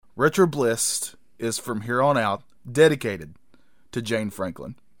Retro Bliss is from here on out dedicated to Jane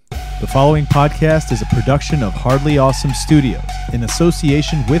Franklin. The following podcast is a production of Hardly Awesome Studios in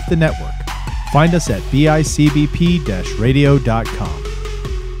association with the network. Find us at bicbp-radio.com.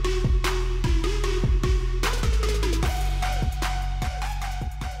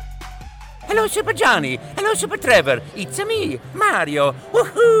 Hello, Super Johnny. Hello, Super Trevor. It's me, Mario.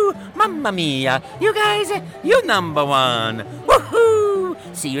 Woohoo! Mamma mia. You guys, you number one. Woohoo!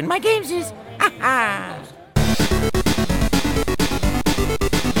 See you in my games. Ha ha!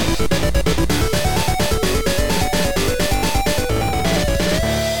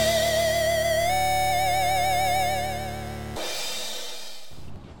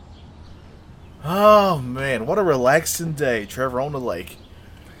 Oh, man. What a relaxing day, Trevor, on the lake.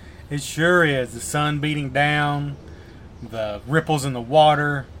 It sure is. The sun beating down, the ripples in the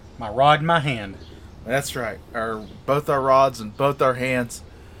water, my rod in my hand. That's right. Both our rods and both our hands.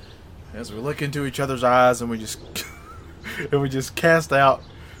 As we look into each other's eyes and we just cast out.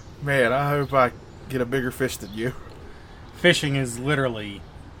 Man, I hope I get a bigger fish than you. Fishing is literally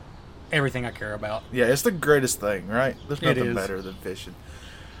everything I care about. Yeah, it's the greatest thing, right? There's It nothing is. better than fishing.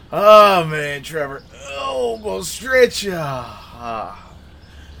 Oh, man, Trevor. Oh, I'm going to stretch ya.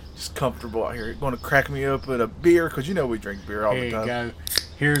 Just comfortable out here. You're going to crack me open a beer, because you know we drink beer all Here the you time. go.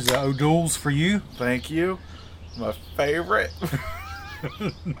 Here's O'Doul's for you. Thank you. My favorite.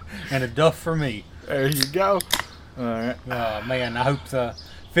 And a Duff for me. There you go. All right. Oh, man, I hope the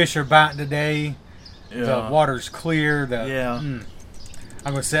fish are biting today. Yeah. The water's clear. Yeah. I'm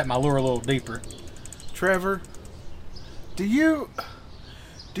going to set my lure a little deeper. Trevor, do you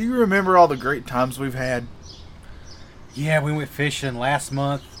remember all the great times we've had? Yeah, we went fishing last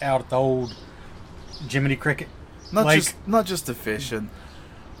month out at the old Jiminy Cricket Not Lake. just the fishing,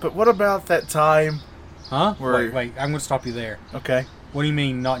 but what about that time? Huh? Where- Wait, I'm going to stop you there. Okay. What do you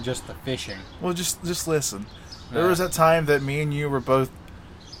mean, not just the fishing? Well, just listen. There was that time that me and you were both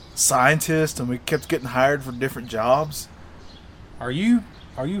scientists, and we kept getting hired for different jobs. Are you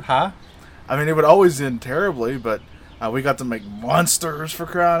high? I mean, it would always end terribly, but we got to make monsters, for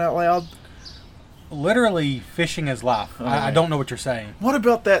crying out loud. Literally, fishing is life. I don't know what you're saying. What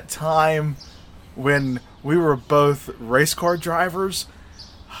about that time when we were both race car drivers,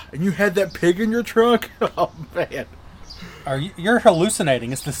 and you had that pig in your truck? Oh, man. You're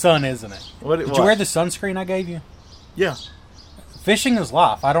hallucinating. It's the sun, isn't it? Did you wear the sunscreen I gave you? Yeah. Fishing is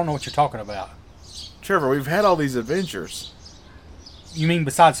life. I don't know what you're talking about. Trevor, we've had all these adventures. You mean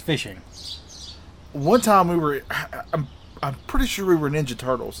besides fishing? One time I'm pretty sure we were Ninja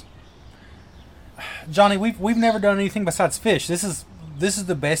Turtles. Johnny, we've never done anything besides fish. This is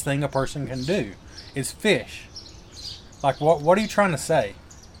the best thing a person can do. Is fish. Like what are you trying to say?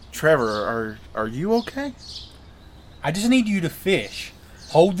 Trevor, are you okay? I just need you to fish.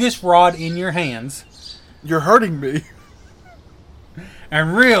 Hold this rod in your hands You're hurting me.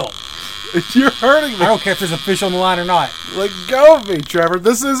 and reel. You're hurting I me. don't care if there's a fish on the line or not. Let go of me, Trevor.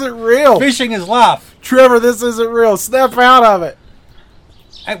 This isn't real. Fishing is life. Trevor, this isn't real. Snap out of it.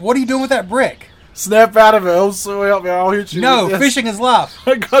 Hey, what are you doing with that brick? Snap out of it. Oh, so help me. I'll hit you. No, with this. fishing is life.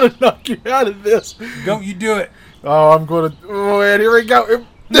 I gotta knock you out of this. Don't you do it. Oh, I'm gonna. Oh, man, here we go.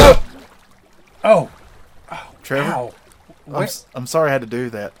 No. Oh, Trevor, ow. I'm sorry I had to do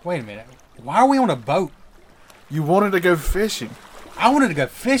that. Wait a minute. Why are we on a boat? You wanted to go fishing. I wanted to go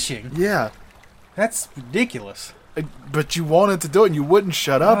fishing. Yeah. That's ridiculous. But you wanted to do it and you wouldn't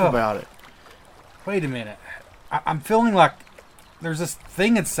shut up Oh. about it. Wait a minute. I'm feeling like there's this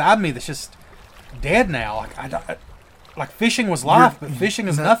thing inside me that's just dead now. Like fishing was life, but fishing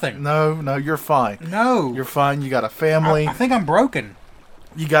is nothing. No, you're fine. No. You're fine. You got a family. I think I'm broken.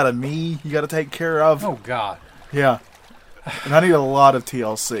 You got a me you got to take care of. Oh, God. Yeah. And I need a lot of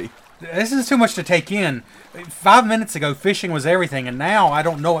TLC. This is too much to take in. 5 minutes ago, fishing was everything, and now I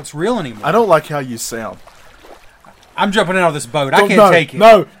don't know what's real anymore. I don't like how you sound. I'm jumping out of this boat. I Don't- can't no, take it.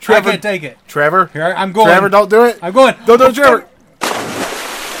 no, Trevor. I can't take it. Trevor. Here, I'm going. Trevor, don't do it. I'm going. Don't do it, Trevor.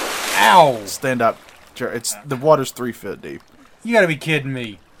 Ow. Stand up. It's the water's 3 feet deep. You gotta be kidding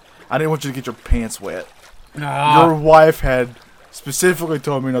me. I didn't want you to get your pants wet. Ah, Your wife had specifically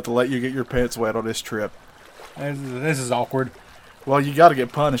told me not to let you get your pants wet on this trip. this is awkward. Well, you got to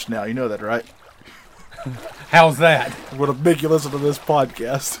get punished now. You know that, right? How's that? I'm going to make you listen to this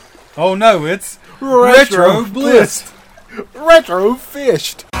podcast. Oh no, it's Retro Bliss. Retro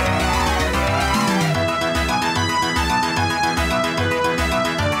fished.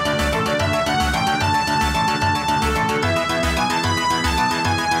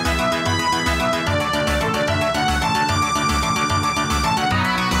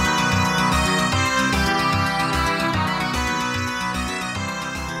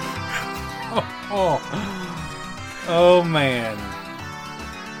 Oh man.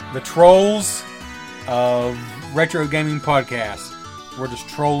 The trolls of Retro Gaming Podcast. We're just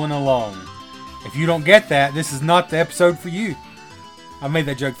trolling along. If you don't get that, this is not the episode for you. I've made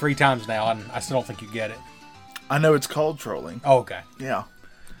that joke 3 times now, and I still don't think you get it. I know it's called trolling. Oh, okay. Yeah.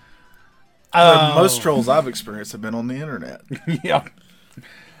 Most trolls I've experienced have been on the internet. Yep.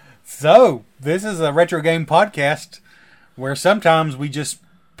 So, this is a Retro Game Podcast where sometimes we just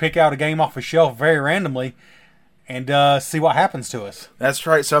pick out a game off a shelf very randomly and see what happens to us. That's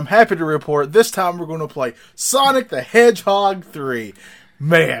right. So I'm happy to report this time we're going to play Sonic the Hedgehog 3.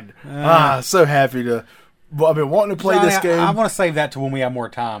 Man, so happy to... Well, I've been wanting to play Johnny, this game. I want to save that to when we have more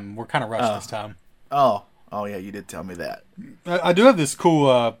time. We're kind of rushed this time. Oh yeah, you did tell me that. I do have this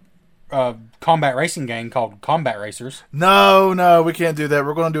cool combat racing game called Combat Racers. No, we can't do that.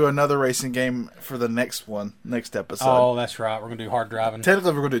 We're going to do another racing game for the next episode. Oh, that's right. We're going to do hard driving.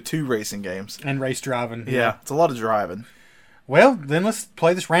 Technically, we're going to do 2 racing games. And race driving. Yeah, it's a lot of driving. Well, then let's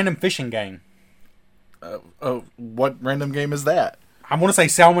play this random fishing game. What random game is that? I want to say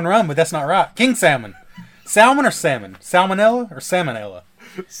Salmon Run, but that's not right. King Salmon. Salmon or salmon? Salmonella or salmonella?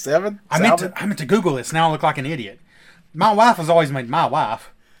 7? I meant to Google this. Now I look like an idiot. My wife has always made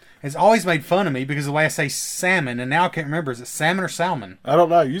fun of me because of the way I say salmon, and now I can't remember. Is it salmon or salmon? I don't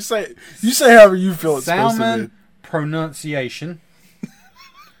know. You say however you feel it's supposed to Salmon pronunciation. be.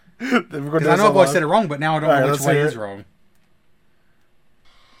 We're gonna do Because I know this I've always live. said it wrong, but now I don't All right, know which let's way hear is it. wrong.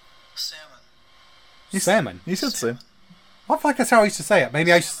 Salmon. Salmon. He said so. I feel like that's how I used to say it.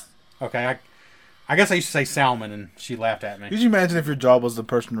 Maybe okay, I guess I used to say salmon, and she laughed at me. Could you imagine if your job was the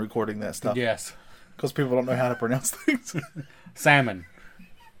person recording that stuff? Yes. Because people don't know how to pronounce things. Salmon.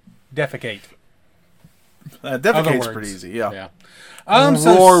 Defecate. Other Defecate's words. pretty easy, yeah. Yeah.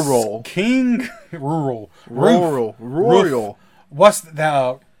 Rural. King. Rural. Rural. Royal. What's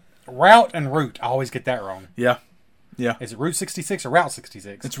the route and route? I always get that wrong. Yeah. Yeah. Is it Route 66 or Route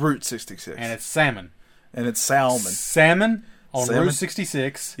 66? It's Route 66. And it's salmon. And it's salmon. Salmon on Salmon. Route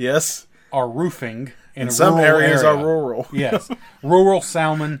 66 Yes. are roofing in a Some rural areas area. are rural. Yes. Rural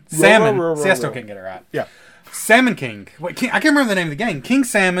salmon. Salmon. rural, See, I still rural. can't get it right. Yeah. Salmon King. Wait, I can't remember the name of the game. King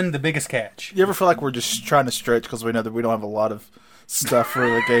Salmon, the biggest catch. You ever feel like we're just trying to stretch because we know that we don't have a lot of stuff for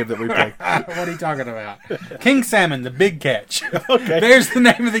the game that we play? What are you talking about? King Salmon, the big catch. Okay. There's the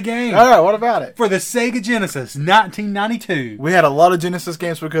name of the game. All right, what about it? For the Sega Genesis, 1992. We had a lot of Genesis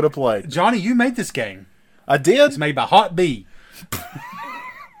games we could have played. Johnny, you made this game. I did? It's made by Hot Bee.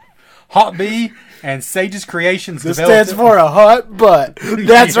 Hot Bee and Sage's Creations This developed stands for a hot butt.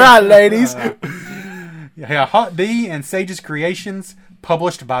 That's right, ladies. Yeah, Hot Bee and Sage's Creations,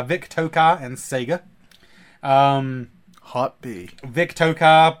 published by Vic Tokai and Sega. Hot B. Vic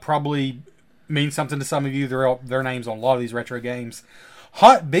Tokai probably means something to some of you. Their names on a lot of these retro games.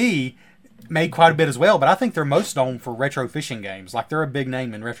 Hot Bee made quite a bit as well, but I think they're most known for retro fishing games. Like, they're a big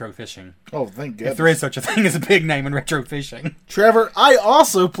name in retro fishing. Oh, thank goodness. If there is such a thing as a big name in retro fishing. Trevor, I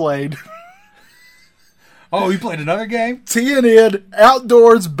also played Oh, you played another game? TNN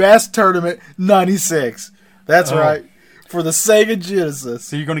Outdoors Bass Tournament 96. That's right. For the Sega Genesis.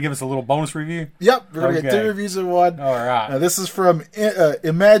 So you're going to give us a little bonus review? Yep, we're going to get Okay. 2 reviews in one. All right. This is from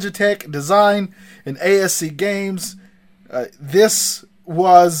Imagitech Design and ASC Games. This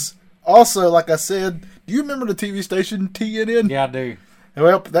was also, like I said, do you remember the TV station TNN? Yeah, I do.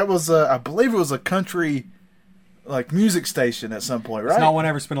 Well, that was, I believe it was a country, like, music station at some point, right? It's not one I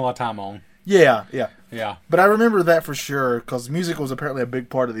ever spent a lot of time on. Yeah. Yeah. But I remember that for sure, because music was apparently a big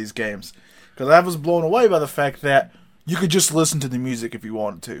part of these games. Because I was blown away by the fact that you could just listen to the music if you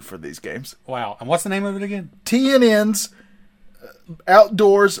wanted to for these games. Wow. And what's the name of it again? TNN's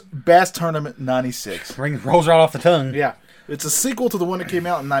Outdoors Bass Tournament 96. Rolls right off the tongue. Yeah. It's a sequel to the one that came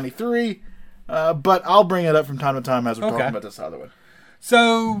out in 93, but I'll bring it up from time to time as we're Okay. talking about this other one.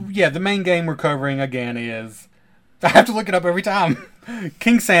 So, yeah, the main game we're covering again is... I have to look it up every time.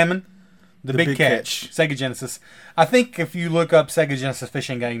 King Salmon, the Big Catch, Sega Genesis. I think if you look up Sega Genesis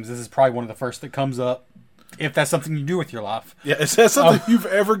fishing games, this is probably one of the first that comes up, if that's something you do with your life. Yeah, is that something you've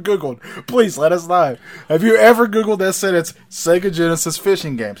ever Googled? Please let us know. Have you ever Googled that sentence, Sega Genesis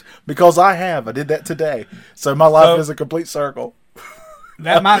fishing games? Because I have. I did that today. So my life is a complete circle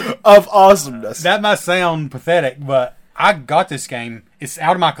That might of awesomeness. that might sound pathetic, but I got this game. It's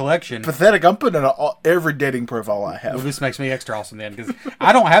out of my collection. Pathetic. I'm putting it on every dating profile I Well, have. this makes me extra awesome then, because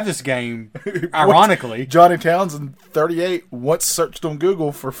I don't have this game, ironically. Johnny Townsend, 38, once searched on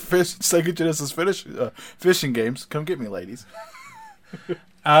Google for Sega Genesis fishing games. Come get me, ladies.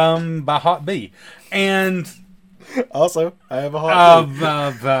 By Hot Bee. And Also, I have a hot date.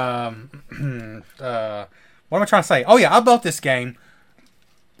 what am I trying to say? Oh yeah, I bought this game.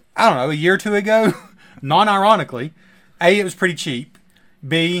 I don't know, a year or two ago, non-ironically, A, it was pretty cheap.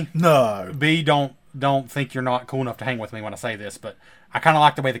 B, No. don't think you're not cool enough to hang with me when I say this, but I kind of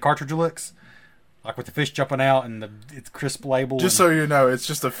like the way the cartridge looks. Like with the fish jumping out and it's crisp label. Just so you know, it's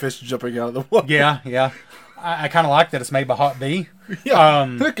just a fish jumping out of the water. Yeah. I kind of like that it's made by Hot B. Yeah.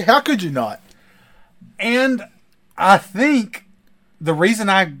 How could you not? And I think the reason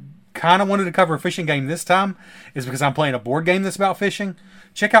I kind of wanted to cover a fishing game this time is because I'm playing a board game that's about fishing.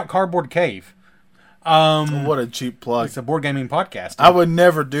 Check out Cardboard Cave. What a cheap plug. It's a board gaming podcast. I would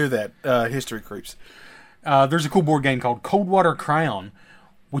never do that. History creeps. There's a cool board game called Coldwater Crown,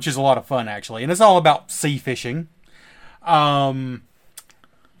 which is a lot of fun, actually. And it's all about sea fishing.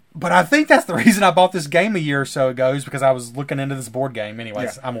 But I think that's the reason I bought this game a year or so ago, is because I was looking into this board game.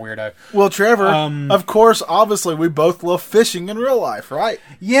 Anyways, Yeah. I'm a weirdo. Well, Trevor, of course, obviously, we both love fishing in real life, right?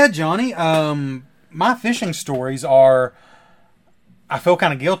 Yeah, Johnny. My fishing stories are... I feel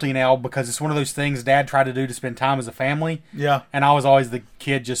kind of guilty now because it's one of those things Dad tried to do to spend time as a family. Yeah. And I was always the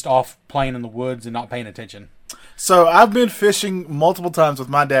kid just off playing in the woods and not paying attention. So I've been fishing multiple times with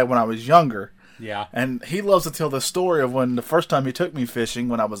my dad when I was younger. Yeah. And he loves to tell the story of when the first time he took me fishing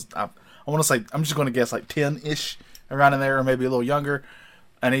when I was, I want to say, I'm just going to guess like 10-ish, around in there, or maybe a little younger.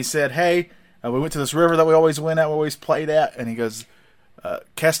 And he said, hey, we went to this river that we always went at, we always played at. And he goes,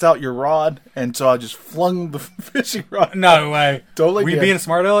 cast out your rod. And so I just flung the fishing rod. No way. Totally Were you did. being a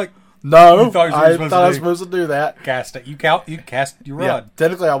smart aleck? No, You thought you were I supposed thought to I was do- supposed to do that. Cast it. You cast your rod. Yeah,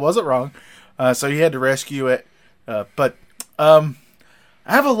 technically I wasn't wrong. So he had to rescue it. But I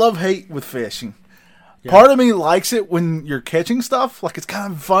have a love-hate with fishing. Yeah. Part of me likes it when you're catching stuff. Like, it's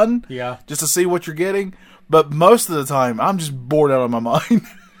kind of fun. Yeah. Just to see what you're getting. But most of the time, I'm just bored out of my mind.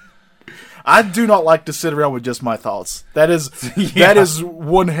 I do not like to sit around with just my thoughts. That is Yeah. that is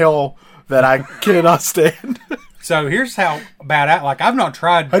one hell that I cannot stand. So here's how bad I've not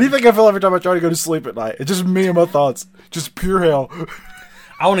tried. How do you think I feel every time I try to go to sleep at night? It's just me and my thoughts. Just pure hell.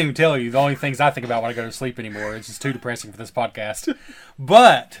 I won't even tell you the only things I think about when I go to sleep anymore. It's just too depressing for this podcast.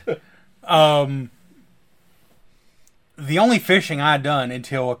 But the only fishing I'd done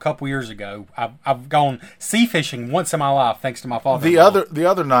until a couple years ago, I've gone sea fishing once in my life thanks to my father. The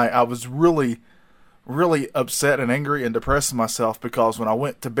other night, I was really upset and angry and depressed myself because when I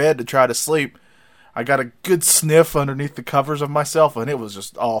went to bed to try to sleep, I got a good sniff underneath the covers of myself, and it was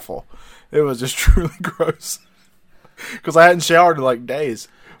just awful. It was just truly gross. Because I hadn't showered in like days.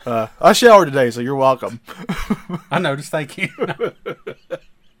 I showered today, so you're welcome. I noticed, thank you.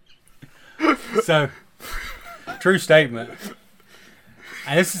 So, true statement.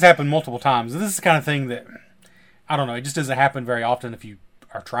 And this has happened multiple times. This is the kind of thing that, I don't know, it just doesn't happen very often if you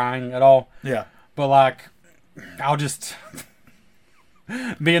are trying at all. Yeah. But like, I'll just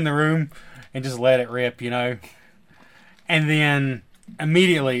be in the room and just let it rip, you know? And then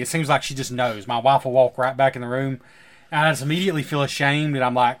immediately, it seems like she just knows. My wife will walk right back in the room, and I just immediately feel ashamed, and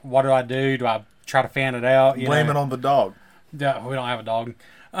I'm like, what do I do? Do I try to fan it out? Blame it on the dog. Yeah, we don't have a dog.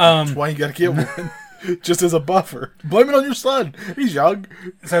 That's why you got to get one. Just as a buffer. Blame it on your son. He's young.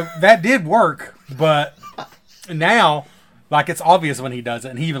 So that did work, but now, like, it's obvious when he does it,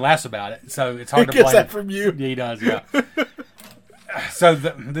 and he even laughs about it. So it's hard He to gets blame. that from you. Yeah, he does, yeah. So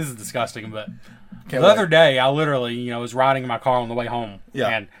this is disgusting, but Can't the wait. other day, I literally, was riding in my car on the way home. Yeah.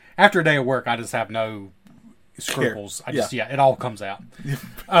 And after a day of work, I just have no scruples. I just, it all comes out.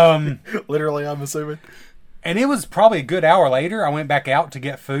 Literally, I'm assuming. And it was probably a good hour later, I went back out to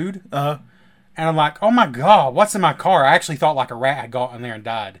get food. Uh-huh. And I'm like, oh my God, what's in my car? I actually thought like a rat had got in there and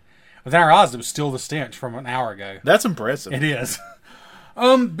died. But then I realized it was still the stench from an hour ago. That's impressive. It is.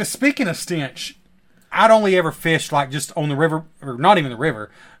 But speaking of stench, I'd only ever fished like just on the river, or not even the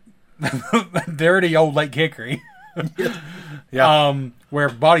river, dirty old Lake Hickory. Yeah. Where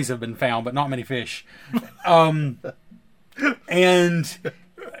bodies have been found, but not many fish. And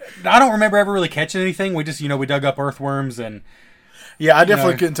I don't remember ever really catching anything. We just, we dug up earthworms and... Yeah, I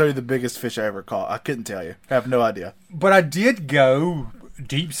definitely No. couldn't tell you the biggest fish I ever caught. I couldn't tell you. I have no idea. But I did go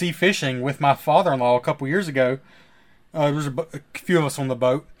deep sea fishing with my father-in-law a couple years ago. There was a few of us on the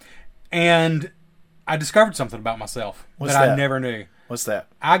boat. And I discovered something about myself What's that I that? never knew. What's that?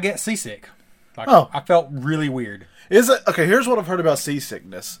 I get seasick. Like, Oh. I felt really weird. Is it okay? Here's what I've heard about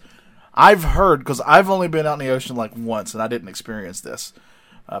seasickness. I've heard because I've only been out in the ocean like once, and I didn't experience this,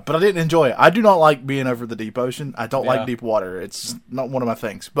 but I didn't enjoy it. I do not like being over the deep ocean. I don't Yeah. like deep water. It's not one of my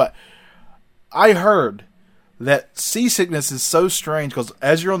things. But I heard that seasickness is so strange because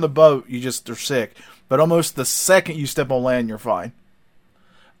as you're on the boat, you just are sick, but almost the second you step on land, you're fine.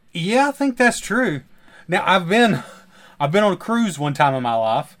 Yeah, I think that's true. Now I've been on a cruise one time in my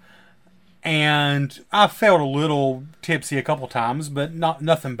life, And I felt a little tipsy a couple times, but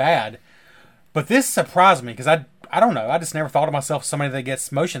nothing bad. But this surprised me because I don't know. I just never thought of myself as somebody that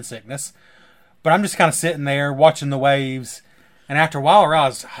gets motion sickness. But I'm just kind of sitting there watching the waves. And after a while, I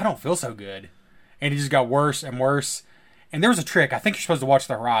realized I don't feel so good. And it just got worse and worse. And there was a trick. I think you're supposed to watch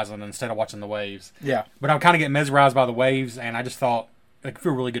the horizon instead of watching the waves. Yeah. But I'm kind of getting mesmerized by the waves. And I just thought, it could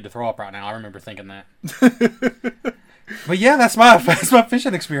feel really good to throw up right now. I remember thinking that. But yeah, that's my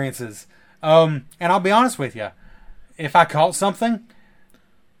fishing experiences. And I'll be honest with you. If I caught something,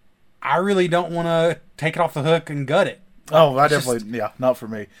 I really don't want to take it off the hook and gut it. Oh, I definitely, not for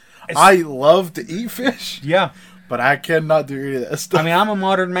me. I love to eat fish. Yeah. But I cannot do any of that stuff. I mean, I'm a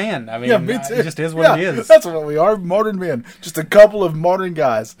modern man. I mean, yeah, me too. It just is what it is. That's what we are, modern men. Just a couple of modern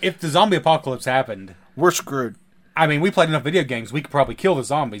guys. If the zombie apocalypse happened, we're screwed. I mean, we played enough video games. We could probably kill the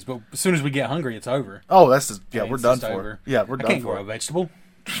zombies, but as soon as we get hungry, it's over. Oh, that's just, we're done for. Over. Yeah, we're done for. I can't grow a vegetable.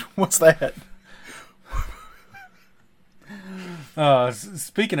 What's that?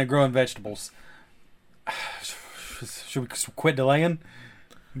 Speaking of growing vegetables, should we quit delaying?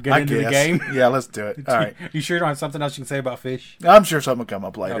 Get into the game? Yeah, let's do it. All right. You sure you don't have something else you can say about fish? I'm sure something will come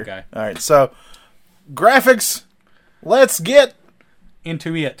up later. Okay. All right, so graphics, let's get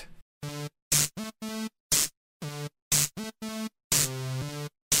into it.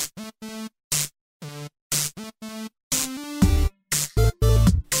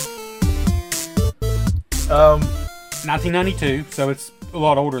 Um, 1992, so it's a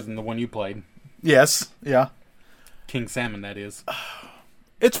lot older than the one you played. Yes, yeah. King Salmon, that is.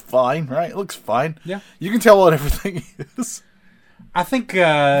 It's fine, right? It looks fine. Yeah. You can tell what everything is. I think...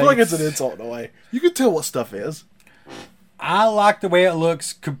 I feel like it's an insult in a way. You can tell what stuff is. I like the way it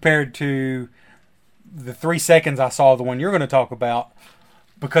looks compared to the 3 seconds I saw the one you're going to talk about,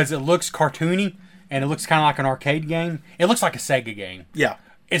 because it looks cartoony, and it looks kind of like an arcade game. It looks like a Sega game. Yeah.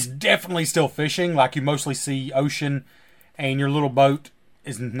 It's definitely still fishing, like you mostly see ocean, and your little boat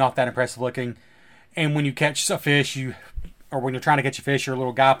is not that impressive looking. And when you catch a fish, or when you're trying to catch a fish, your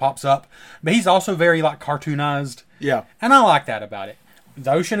little guy pops up. But he's also very like cartoonized. Yeah. And I like that about it.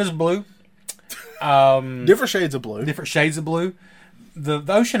 The ocean is blue. Different shades of blue. Different shades of blue. The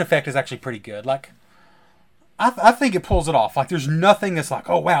ocean effect is actually pretty good. Like, I think it pulls it off. Like, there's nothing that's like,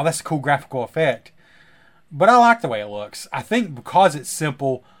 oh wow, that's a cool graphical effect. But I like the way it looks. I think because it's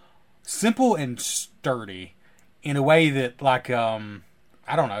simple and sturdy, in a way that like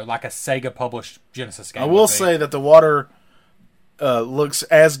I don't know, like a Sega published Genesis game. I will say that the water looks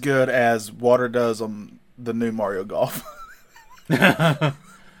as good as water does on the new Mario Golf. Yeah,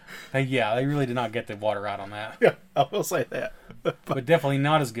 they really did not get the water right on that. Yeah, I will say that. But definitely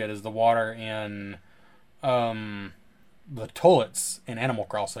not as good as the water in the toilets in Animal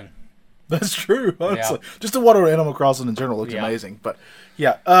Crossing. That's true, honestly. Yeah. Just the water in Animal Crossing in general looks amazing. But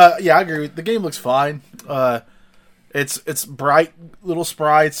yeah, I agree. The game looks fine. It's bright little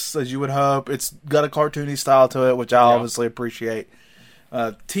sprites, as you would hope. It's got a cartoony style to it, which I obviously appreciate.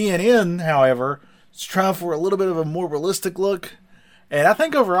 TNN, however, is trying for a little bit of a more realistic look. And I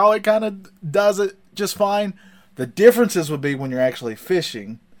think overall it kind of does it just fine. The differences would be when you're actually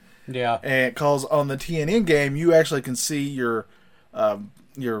fishing. Yeah. And because on the TNN game, you actually can see your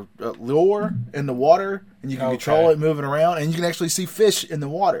lure in the water, and you can control it moving around, and you can actually see fish in the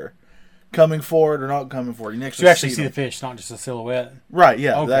water coming forward or not coming forward. You actually see the fish, not just a silhouette. Right,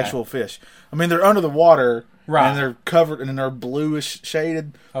 yeah, the actual fish. I mean, they're under the water, right, and they're covered, and they're bluish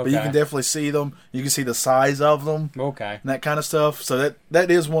shaded, but you can definitely see them. You can see the size of them, and that kind of stuff. So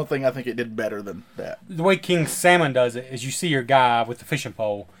that is one thing I think it did better than that. The way King Salmon does it is you see your guy with the fishing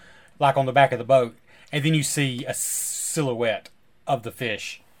pole, like on the back of the boat, and then you see a silhouette of the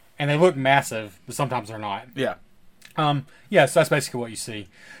fish, and they look massive, but sometimes they're not. Yeah. So that's basically what you see.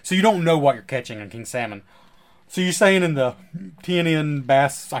 So you don't know what you're catching in King Salmon. So you're saying in the TNN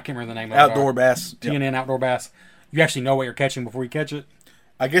bass, I can't remember the name of it. Outdoor bass. TNN outdoor bass, you actually know what you're catching before you catch it?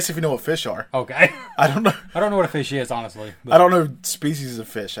 I guess if you know what fish are. Okay. I don't know. I don't know what a fish is, honestly. But I don't know species of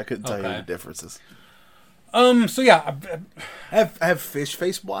fish. I couldn't tell you the differences. So yeah. Have fish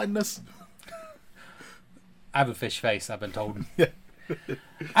face blindness? I have a fish face, I've been told. Yeah.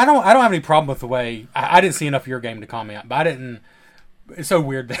 I don't have any problem with the way I didn't see enough of your game to comment, but I didn't. It's so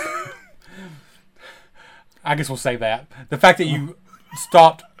weird that I guess we'll say that the fact that you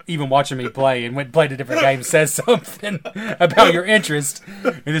stopped even watching me play and went and played a different game says something about your interest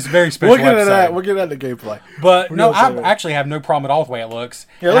in this very special episode. We'll get into gameplay. But no, I actually have no problem at all with the way it looks.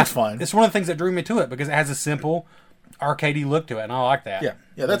 Yeah, it looks fine. It's one of the things that drew me to it because it has a simple arcadey look to it, and I like that. Yeah,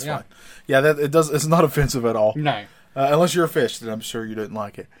 that's fine. Yeah, it does. It's not offensive at all. No. Unless you're a fish, then I'm sure you didn't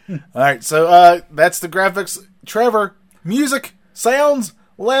like it. All right, so that's the graphics. Trevor, music, sounds,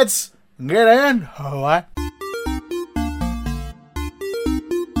 let's Get in. Oh, I.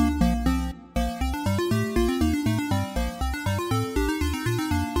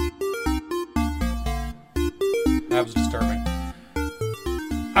 That was disturbing.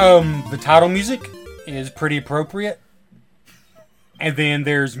 The title music is pretty appropriate. And then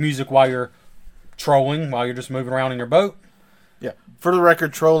there's music while you're trolling, while you're just moving around in your boat. Yeah. For the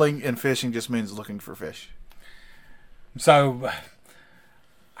record, trolling and fishing just means looking for fish. So,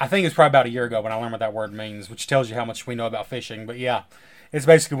 I think it's probably about a year ago when I learned what that word means, which tells you how much we know about fishing. But yeah, it's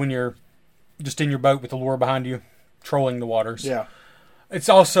basically when you're just in your boat with the lure behind you, trolling the waters. Yeah. It's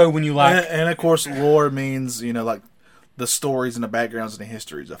also when you like... And of course, lore means, like the stories and the backgrounds and the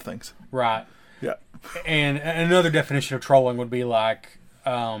histories of things. Right. Yeah. And another definition of trolling would be like...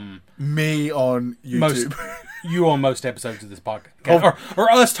 Me on YouTube. You on most episodes of this podcast.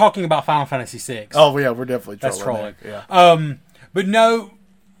 Or us talking about Final Fantasy VI. Oh, yeah, we're definitely trolling. That's trolling. There. Yeah. But no,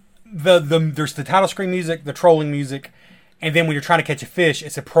 there's the title screen music, the trolling music, and then when you're trying to catch a fish,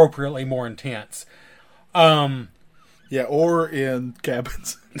 it's appropriately more intense. Yeah, or in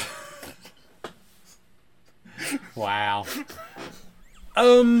cabins. Wow.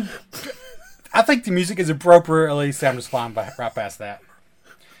 I think the music is appropriately... I'm just flying right past that.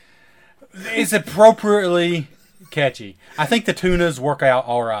 It's appropriately catchy. I think the tunas work out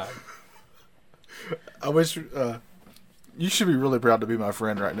all right. I wish... you should be really proud to be my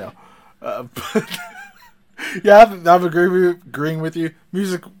friend right now. But yeah, I'm agreeing with you.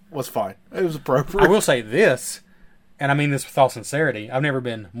 Music was fine. It was appropriate. I will say this, and I mean this with all sincerity, I've never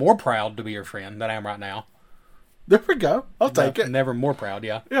been more proud to be your friend than I am right now. There we go. I'll take it. Never more proud,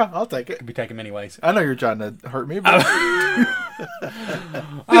 yeah. Yeah, I'll take it. Could be taken many ways. I know you're trying to hurt me, but...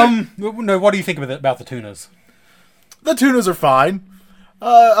 No, what do you think about the tunas? The tunas are fine.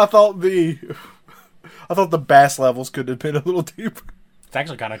 I thought the bass levels could have been a little deeper. It's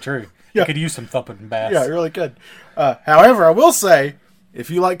actually kind of true. Yeah. You could use some thumping bass. Yeah, it really could. However, I will say, if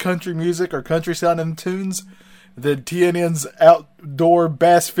you like country music or country sounding tunes, then TNN's Outdoor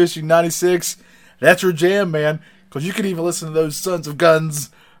Bass Fishing 96, that's your jam, man. Because you can even listen to those Sons of Guns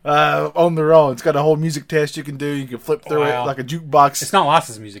on their own. It's got a whole music test you can do. You can flip through it like a jukebox. It's not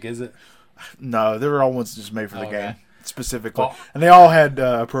licensed music, is it? No, they were all ones just made for the game. Specifically. Well, and they all had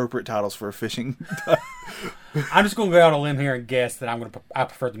appropriate titles for fishing. I'm just going to go out on a limb here and guess that I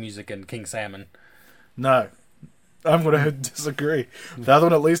prefer the music in King Salmon. No. I'm going to disagree. The other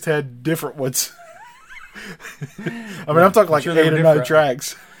one at least had different ones. I mean, I'm talking like 8 or 9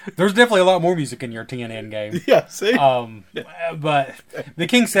 tracks. There's definitely a lot more music in your TNN game. Yeah, see? But the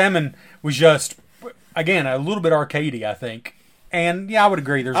King Salmon was just, again, a little bit arcadey, I think. And, yeah, I would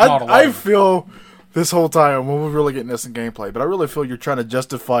agree. There's not a lot. I feel this whole time, when we're really getting this in gameplay, but I really feel you're trying to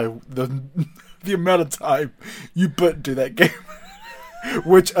justify the amount of time you put into that game,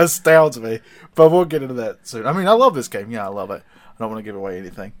 which astounds me. But we'll get into that soon. I mean, I love this game. Yeah, I love it. I don't want to give away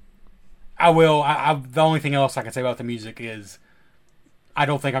anything. I will. The only thing else I can say about the music is I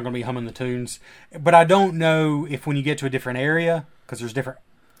don't think I'm going to be humming the tunes. But I don't know if when you get to a different area, because there's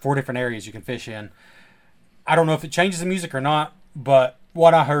 4 different areas you can fish in, I don't know if it changes the music or not, but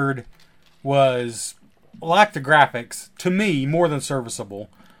what I heard was, like the graphics, to me, more than serviceable,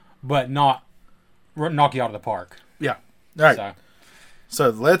 but not knock you out of the park. Yeah. All right. So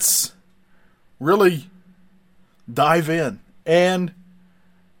let's really dive in and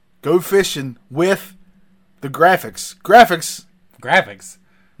go fishing with the graphics. Graphics.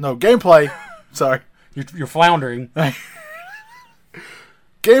 No, gameplay. Sorry. You're floundering.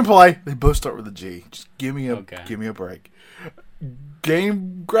 Gameplay. They both start with a G. Just give me a break.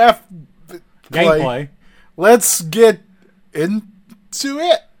 Gameplay. Let's get into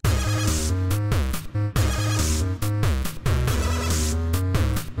it.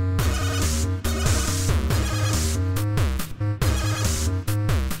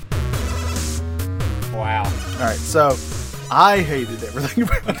 Wow. All right, so I hated everything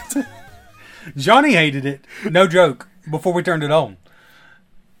about it. Johnny hated it. No joke. Before we turned it on.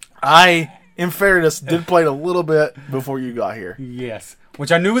 I, in fairness, did play it a little bit before you got here. Yes.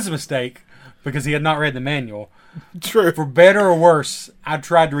 Which I knew was a mistake because he had not read the manual. True. For better or worse, I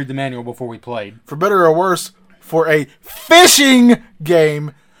tried to read the manual before we played. For better or worse, for a fishing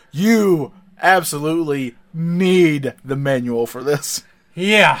game, you absolutely need the manual for this.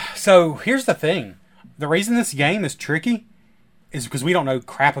 Yeah. So here's the thing. The reason this game is tricky is because we don't know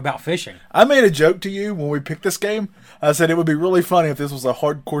crap about fishing. I made a joke to you when we picked this game. I said it would be really funny if this was a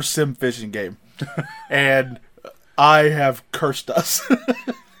hardcore sim fishing game. And I have cursed us.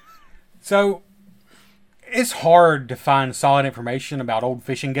 So, it's hard to find solid information about old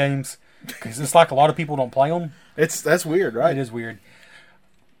fishing games. Because it's like a lot of people don't play them. That's weird, right? It is weird.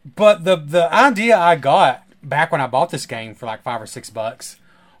 But the idea I got back when I bought this game for like $5 or $6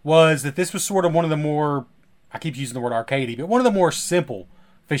 was that this was sort of one of the more, I keep using the word arcadey, but one of the more simple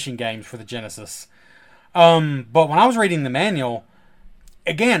fishing games for the Genesis. But when I was reading the manual,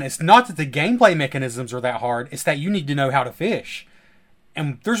 again, it's not that the gameplay mechanisms are that hard, it's that you need to know how to fish.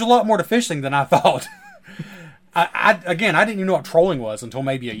 And there's a lot more to fishing than I thought. I didn't even know what trolling was until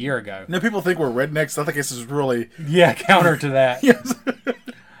maybe a year ago. You know, people think we're rednecks. I think this is really... Yeah, counter to that. Yes.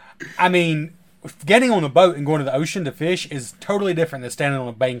 I mean, getting on a boat and going to the ocean to fish is totally different than standing on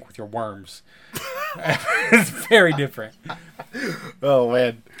a bank with your worms. It's very different. Oh,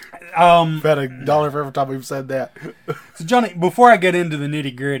 man. I've had $1 for every time we've said that. So, Johnny, before I get into the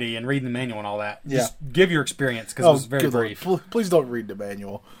nitty-gritty and reading the manual and all that, just give your experience, because it was very good brief. Lord. Please don't read the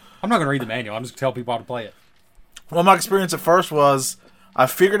manual. I'm not going to read the manual. I'm just going to tell people how to play it. Well, my experience at first was I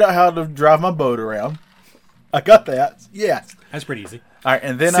figured out how to drive my boat around. I got that. Yes. That's pretty easy. All right,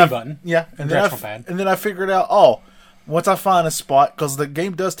 and then C button. Yeah, and then I figured out, once I find a spot, because the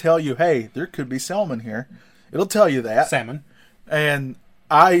game does tell you, hey, there could be salmon here. It'll tell you that. Salmon. And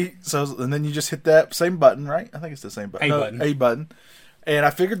then you just hit that same button, right? I think it's the same button. A button. And I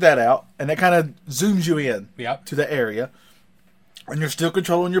figured that out, and that kind of zooms you in to the area. And you're still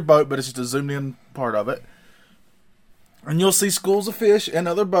controlling your boat, but it's just a zoomed in part of it. And you'll see schools of fish and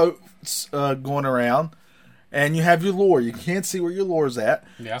other boats going around. And you have your lure. You can't see where your lure's at.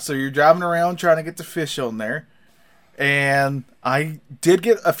 Yeah. So you're driving around trying to get the fish on there. And I did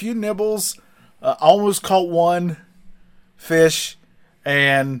get a few nibbles. Almost caught one fish.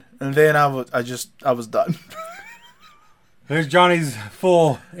 And then I was done. There's Johnny's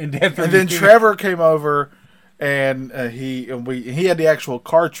full in-depth review. And then Trevor came over, and he had the actual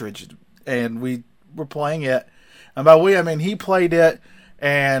cartridge, and we were playing it. And by we, I mean he played it,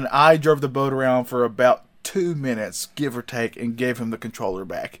 and I drove the boat around for about 2 minutes, give or take, and gave him the controller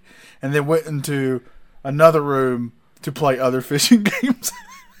back. And then went into another room to play other fishing games.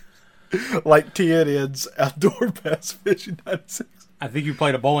 Like TNN's Outdoor Bass Fishing 96. I think you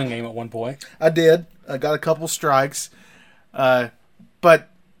played a bowling game at one point. I did. I got a couple strikes. But,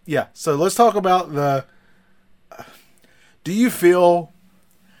 yeah. So let's talk about do you feel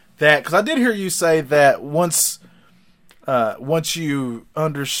that... Because I did hear you say that once you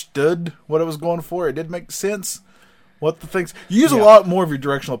understood what it was going for, it did make sense. What the things... You use a lot more of your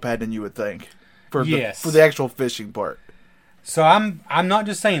directional pad than you would think. For the actual fishing part. So I'm not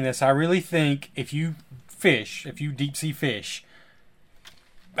just saying this. I really think if you deep sea fish,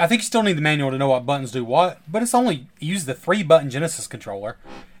 I think you still need the manual to know what buttons do what, but it's only use the 3-button Genesis controller,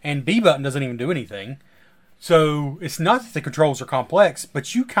 and B button doesn't even do anything. So it's not that the controls are complex,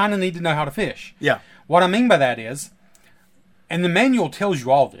 but you kind of need to know how to fish. Yeah. What I mean by that is, and the manual tells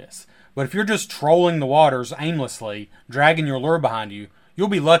you all this, but if you're just trolling the waters aimlessly, dragging your lure behind you, you'll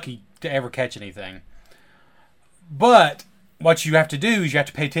be lucky to ever catch anything. But what you have to do is you have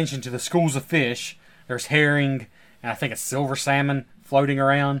to pay attention to the schools of fish. There's herring, and I think a silver salmon floating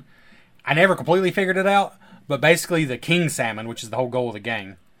around. I never completely figured it out, but basically the king salmon, which is the whole goal of the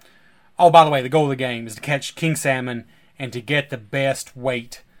game. Oh, by the way, the goal of the game is to catch king salmon and to get the best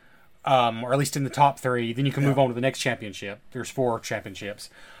weight, or at least in the top 3. Then you can move on to the next championship. There's 4 championships.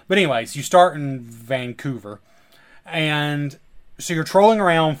 But anyways, you start in Vancouver, and so you're trolling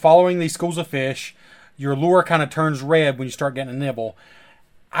around, following these schools of fish. Your lure kind of turns red when you start getting a nibble.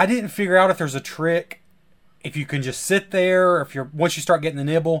 I didn't figure out if there's a trick, if you can just sit there, or once you start getting the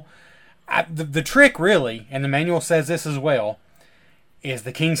nibble. The trick really, and the manual says this as well, is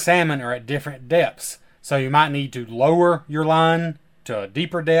the king salmon are at different depths. So you might need to lower your line to a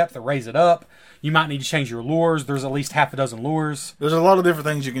deeper depth or raise it up. You might need to change your lures. There's at least half a dozen lures. There's a lot of different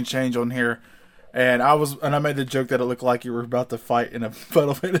things you can change on here. And I made the joke that it looked like you were about to fight in a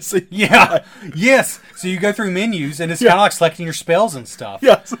Final Fantasy. Yeah. Yes. So you go through menus, and it's kind of like selecting your spells and stuff.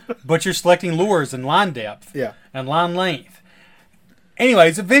 Yes. But you're selecting lures and line depth. Yeah. And line length.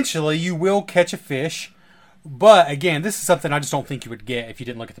 Anyways, eventually you will catch a fish. But again, this is something I just don't think you would get if you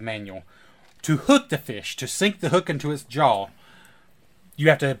didn't look at the manual. To hook the fish, to sink the hook into its jaw, you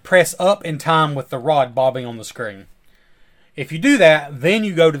have to press up in time with the rod bobbing on the screen. If you do that, then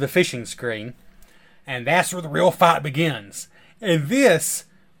you go to the fishing screen. And that's where the real fight begins. And this,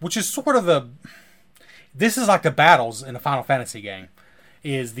 which is sort of this is like the battles in a Final Fantasy game,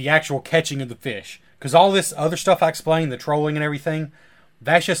 is the actual catching of the fish. Because all this other stuff I explained, the trolling and everything,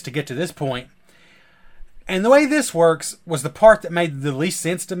 that's just to get to this point. And the way this works was the part that made the least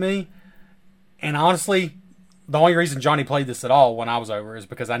sense to me. And honestly, the only reason Johnny played this at all when I was over is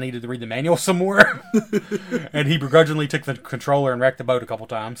because I needed to read the manual some more. And he begrudgingly took the controller and wrecked the boat a couple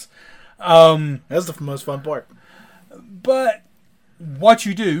times. That's the most fun part. But what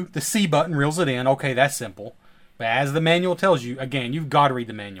you do, the C button reels it in. Okay, that's simple. But as the manual tells you, again, you've got to read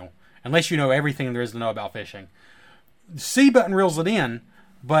the manual. Unless you know everything there is to know about fishing. The C button reels it in,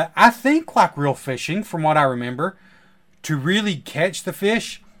 but I think like real fishing, from what I remember, to really catch the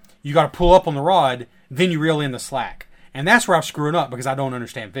fish, you got to pull up on the rod, then you reel in the slack. And that's where I'm screwing up because I don't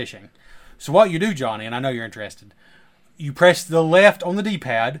understand fishing. So what you do, Johnny, and I know you're interested, you press the left on the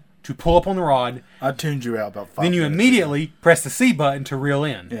D-pad to pull up on the rod. I tuned you out about 5 Then you minutes immediately press the C button to reel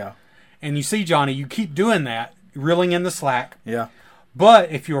in. Yeah. And you see, Johnny, you keep doing that, reeling in the slack. Yeah.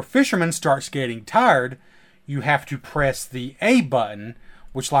 But if your fisherman starts getting tired, you have to press the A button,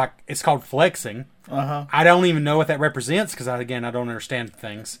 which it's called flexing. Uh-huh. I don't even know what that represents because, again, I don't understand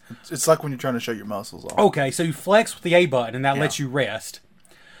things. It's like when you're trying to show your muscles off. Okay, so you flex with the A button, and that lets you rest.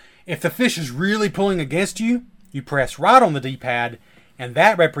 If the fish is really pulling against you, you press right on the D-pad, and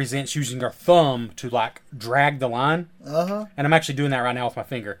that represents using your thumb to, drag the line. Uh-huh. And I'm actually doing that right now with my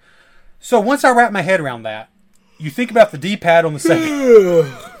finger. So once I wrap my head around that, you think about the D-pad on the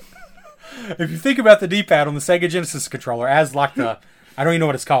Sega... If you think about the D-pad on the Sega Genesis controller as the... I don't even know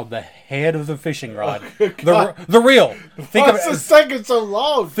what it's called. The head of the fishing rod. The reel. What's the second so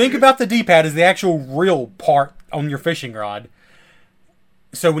long? Think about the D-pad as the actual reel part on your fishing rod.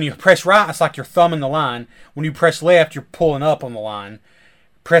 So when you press right, it's like you're thumbing the line. When you press left, you're pulling up on the line.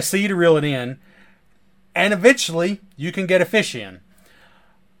 Press C to reel it in. And eventually, you can get a fish in.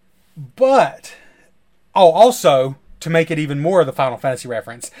 But... also, to make it even more of the Final Fantasy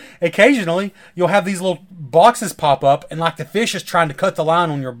reference, occasionally you'll have these little boxes pop up and the fish is trying to cut the line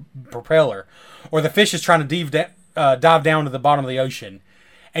on your propeller. Or the fish is trying to dive down to the bottom of the ocean.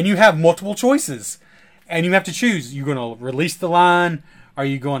 And you have multiple choices. And you have to choose. You're going to release the line? Are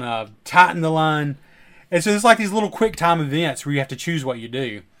you going to tighten the line? And so there's these little quick time events where you have to choose what you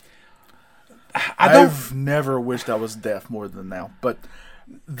do. I've never wished I was deaf more than now. But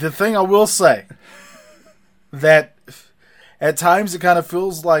the thing I will say... that at times it kind of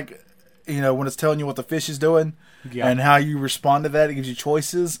feels like, when it's telling you what the fish is doing and how you respond to that, it gives you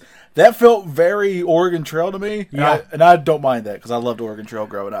choices. That felt very Oregon Trail to me. Yeah. And I don't mind that because I loved Oregon Trail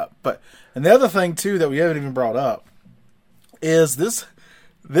growing up. And the other thing, too, that we haven't even brought up is this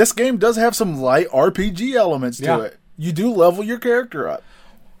game does have some light RPG elements to it. You do level your character up.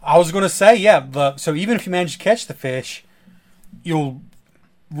 I was going to say, so even if you manage to catch the fish, you'll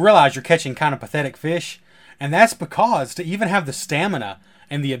realize you're catching kind of pathetic fish. And that's because to even have the stamina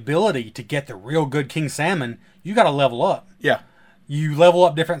and the ability to get the real good king salmon, you got to level up. Yeah. You level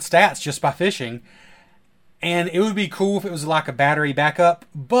up different stats just by fishing. And it would be cool if it was like a battery backup,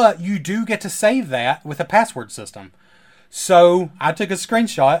 but you do get to save that with a password system. So I took a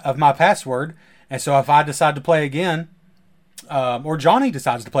screenshot of my password, and so if I decide to play again, or Johnny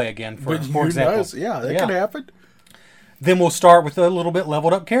decides to play again, for example. Knows? Yeah, that can happen. Then we'll start with a little bit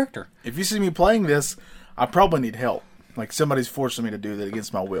leveled up character. If you see me playing this, I probably need help. Somebody's forcing me to do that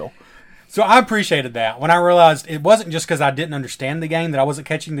against my will. So I appreciated that when I realized it wasn't just because I didn't understand the game that I wasn't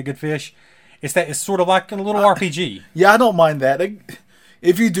catching the good fish. It's that it's sort of like a little RPG. Yeah, I don't mind that.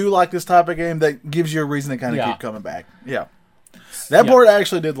 If you do like this type of game, that gives you a reason to kind of keep coming back. Yeah. That part I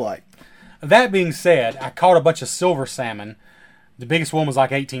actually did like. That being said, I caught a bunch of silver salmon. The biggest one was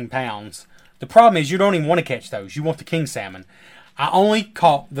 18 pounds. The problem is you don't even want to catch those. You want the king salmon. I only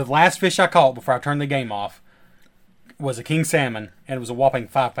caught, the last fish I caught before I turned the game off was a king salmon, and it was a whopping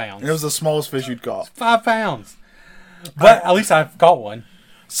 5 pounds. It was the smallest fish you'd caught. 5 pounds. But at least I've caught one.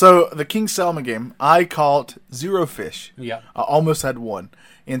 So, the king salmon game, I caught 0 fish. Yeah. I almost had 1.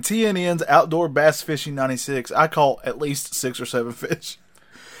 In TNN's Outdoor Bass Fishing 96, I caught at least 6 or 7 fish.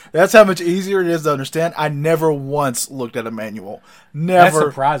 That's how much easier it is to understand. I never once looked at a manual. Never. That's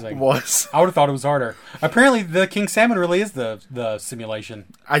surprising. Was. I would have thought it was harder. Apparently, the king salmon really is the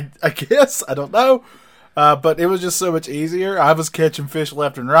simulation. I guess. I don't know. But it was just so much easier. I was catching fish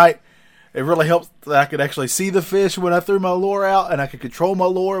left and right. It really helped that I could actually see the fish when I threw my lure out, and I could control my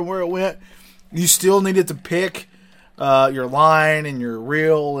lure and where it went. You still needed to pick your line and your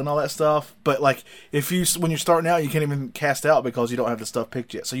reel and all that stuff. But when you're starting out, you can't even cast out because you don't have the stuff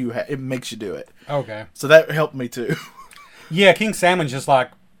picked yet. So it makes you do it. Okay. So that helped me too. Yeah, king salmon's just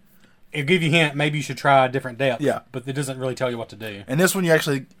it'll give you a hint. Maybe you should try a different depth. Yeah. But it doesn't really tell you what to do. And this one, you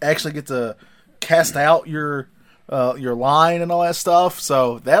actually get to cast out your line and all that stuff.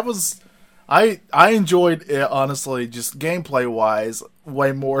 So that was. I enjoyed it, honestly, just gameplay-wise,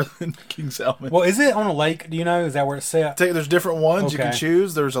 way more than King Salmon. Well, is it on a lake? Do you know? Is that where it's set? There's different ones you can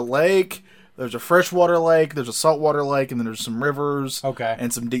choose. There's a lake, there's a freshwater lake, there's a saltwater lake, and then there's some rivers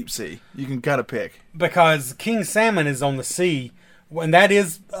and some deep sea. You can kind of pick. Because King Salmon is on the sea, and that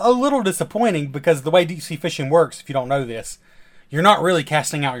is a little disappointing because the way deep sea fishing works, if you don't know this, you're not really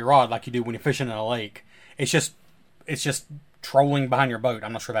casting out your rod like you do when you're fishing in a lake. It's just trolling behind your boat.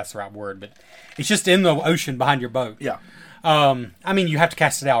 I'm not sure that's the right word, but it's just in the ocean behind your boat. Yeah. I mean, you have to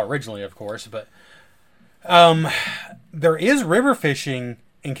cast it out originally, of course, but there is river fishing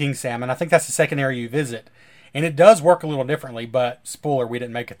in King Salmon. I think that's the second area you visit, and it does work a little differently, but spoiler, we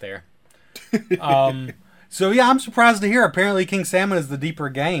didn't make it there. So yeah, I'm surprised to hear apparently King Salmon is the deeper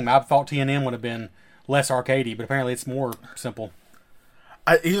game. I thought TNM would have been less arcadey, but apparently it's more simple.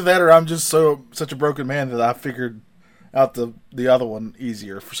 Either that or I'm just such a broken man that I figured out the other one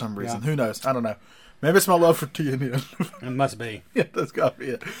easier for some reason. Yeah. Who knows? I don't know. Maybe it's my love for TNN. It must be. Yeah, that's got to be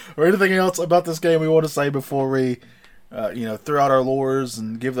it. Or anything else about this game we want to say before we, throw out our lures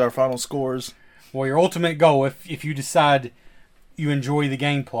and give our final scores? Well, your ultimate goal, if you decide you enjoy the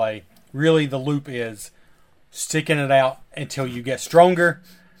gameplay, really the loop is sticking it out until you get stronger.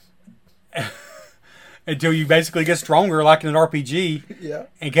 Until you basically get stronger like in an RPG. Yeah.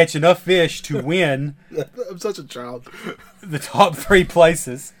 And catch enough fish to win I'm such a child. the top 3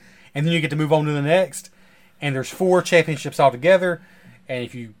 places. And then you get to move on to the next. And there's 4 championships altogether. And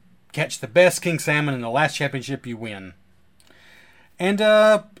if you catch the best king salmon in the last championship, you win. And,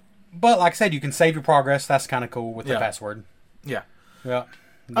 but like I said, you can save your progress. That's kind of cool with the password. Yeah. Yeah.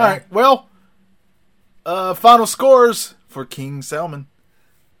 All right. Well, final scores for King Salmon.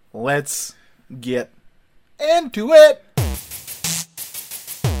 Let's get into it.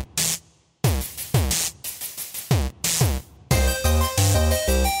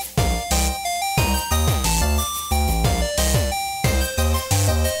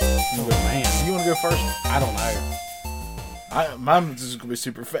 Oh, man. You want to go first? I don't know. Mine is going to be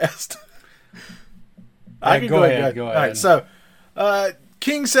super fast. Yeah, go ahead. All right, so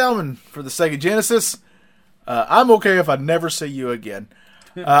King Salmon for the Sega Genesis. I'm okay if I never see you again.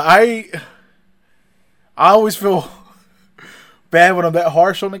 I always feel bad when I'm that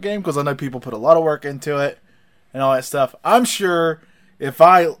harsh on the game because I know people put a lot of work into it and all that stuff. I'm sure if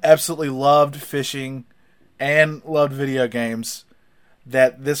I absolutely loved fishing and loved video games,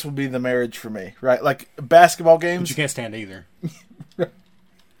 that this would be the marriage for me, right? Like basketball games. But you can't stand either.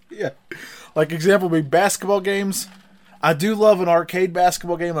 Yeah. Like example would be basketball games. I do love an arcade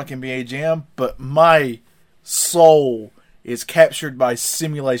basketball game like NBA Jam, but my soul is captured by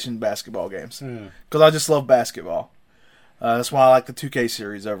simulation basketball games. Because I just love basketball. That's why I like the 2K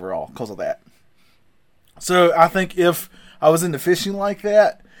series overall, because of that. So I think if I was into fishing like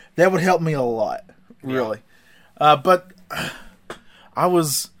that, that would help me a lot, really. But I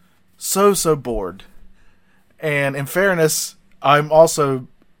was so bored. And in fairness, I'm also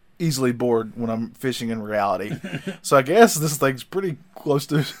easily bored when I'm fishing in reality. So I guess this thing's pretty close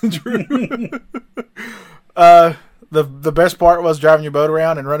to true. The best part was driving your boat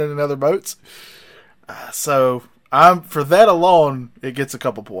around and running in other boats. So for that alone, it gets a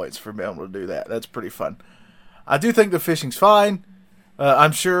couple points for being able to do that. That's pretty fun. I do think the fishing's fine.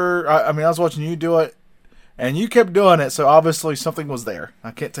 I'm sure. I mean, I was watching you do it, and you kept doing it. So obviously something was there. I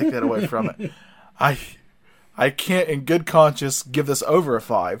can't take that away from it. I can't, in good conscience, give this over a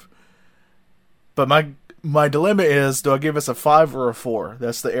 5. But my dilemma is, do I give this a 5 or a 4?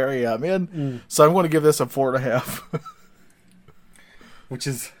 That's the area I'm in. So I'm going to give this a 4.5. Which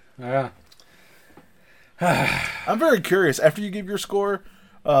is, I'm very curious. After you give your score,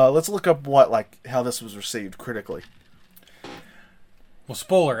 let's look up how this was received critically. well,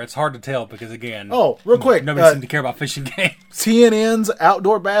 spoiler, it's hard to tell because, again, Oh, real quick. nobody seems to care about fishing games. TNN's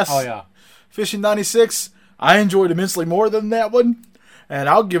Outdoor Bass Oh, yeah. Fishing 96. I enjoyed immensely more than that one. And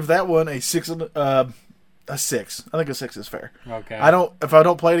I'll give that one a 6. A 6. I think a 6 is fair. Okay. If I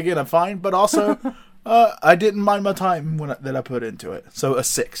don't play it again, I'm fine. But also, I didn't mind my time that I put into it. So a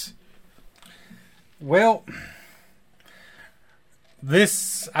 6. Well, I've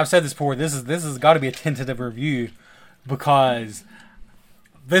said this before, this has got to be a tentative review because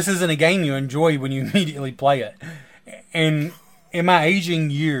this isn't a game you enjoy when you immediately play it. And in my aging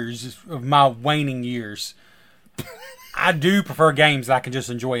years, of my waning years, I do prefer games that I can just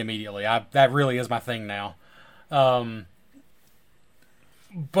enjoy immediately. That really is my thing now.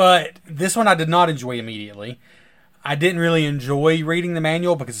 But this one I did not enjoy immediately. I didn't really enjoy reading the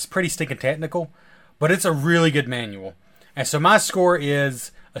manual because it's pretty stinking technical, but it's a really good manual. And so my score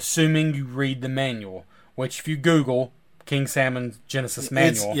is, assuming you read the manual, which if you Google King Salmon Genesis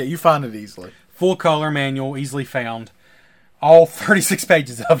manual, You find it easily. full color manual, easily found, all 36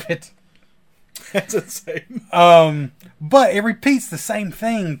 pages of it. That's insane. But it repeats the same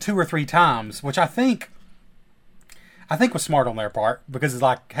thing 2 or 3 times, which I think was smart on their part because it's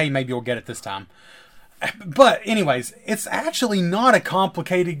like, hey, maybe you'll get it this time. But anyways, it's actually not a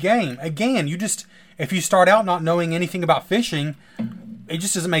complicated game. Again, if you start out not knowing anything about fishing, it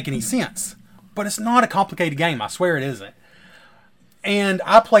just doesn't make any sense. But it's not a complicated game. I swear it isn't. And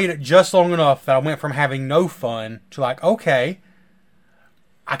I played it just long enough that I went from having no fun to like, okay,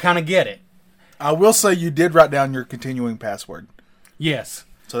 I kind of get it. I will say you did write down your continuing password. Yes.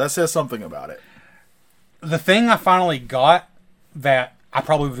 So that says something about it. The thing I finally got that I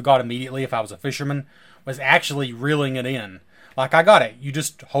probably would have got immediately if I was a fisherman was actually reeling it in. Like, I got it. You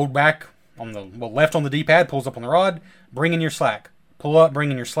just hold back on the left on the D-pad, pulls up on the rod, bring in your slack. Pull up,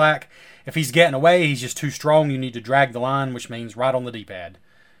 bring in your slack. If he's getting away, he's just too strong, you need to drag the line, which means right on the D-pad.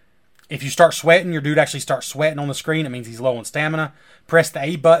 If you start sweating, your dude actually starts sweating on the screen, it means he's low on stamina. Press the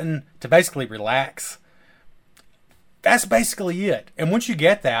A button to basically relax. That's basically it. And once you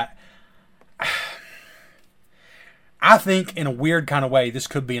get that, I think in a weird kind of way, this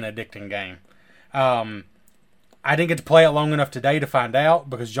could be an addicting game. I didn't get to play it long enough today to find out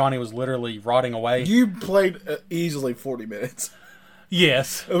because Johnny was literally rotting away. You played easily 40 minutes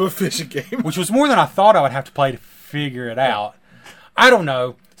Yes. of a fishing game. Which was more than I thought I would have to play to figure it out. I don't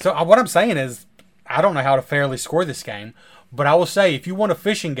know. So what I'm saying is, I don't know how to fairly score this game. But I will say, if you want a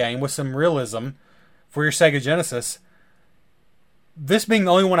fishing game with some realism for your Sega Genesis, this being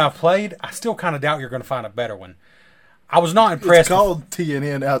the only one I've played, I still kind of doubt you're going to find a better one. I was not impressed. It's called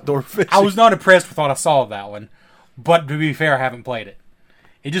TNN Outdoor Fishing. I was not impressed with what I saw of that one. But to be fair, I haven't played it.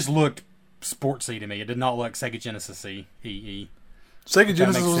 It just looked sportsy to me. It did not look Sega Genesis-y. Sega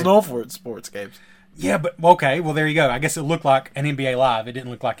Genesis makes was sense. known for its sports games. Yeah, but okay, well there you go. I guess it looked like an NBA Live. It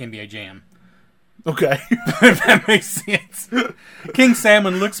didn't look like NBA Jam. Okay. If that makes sense. King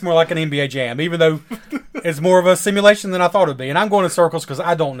Salmon looks more like an NBA Jam, even though it's more of a simulation than I thought it would be. And I'm going in circles because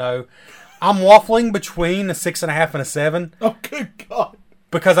I don't know. I'm waffling between a 6.5 and a 7 Oh, good God.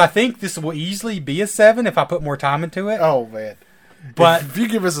 because I think this will easily be a 7 if I put more time into it. Oh, man. But If you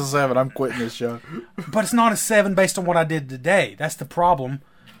give us a 7, I'm quitting this show. but it's not a 7 based on what I did today. That's the problem.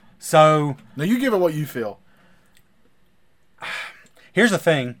 So Now, you give it what you feel. here's the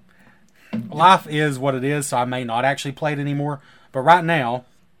thing. Life is what it is, so I may not actually play it anymore. But right now,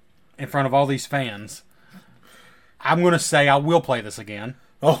 in front of all these fans, I'm going to say I will play this again.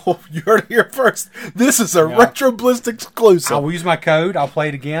 Oh, you heard it here first. This is a Retro Bliss exclusive. I will use my code. I'll play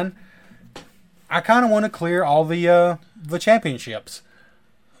it again. I kind of want to clear all the championships.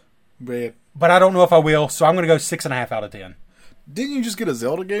 Man, But I don't know if I will, so I'm going to go 6.5 out of 10. didn't you just get a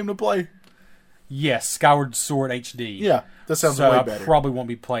Zelda game to play? Yes, Skyward Sword HD. Yeah, that sounds so way I better. probably won't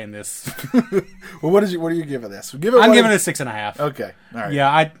be playing this. Well, what are you giving this? Give it I'm what giving it a 6.5. Okay, all right.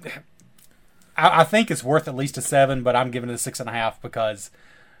 Yeah, I think it's worth at least a 7, but I'm giving it a 6.5 because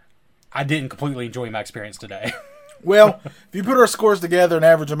I didn't completely enjoy my experience today. Well, if you put our scores together and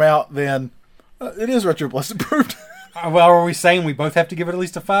average them out, then it is Retro Bliss approved. Well, are we saying we both have to give it at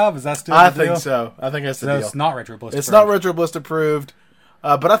least a 5? Is that still I the deal? think so. I think that's the So deal. it's not Retro Bliss. It's approved. not Retro Bliss approved,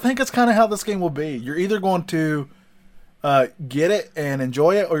 but I think it's kind of how this game will be. You're either going to get it and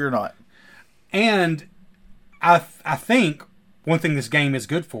enjoy it, or you're not. And I think one thing this game is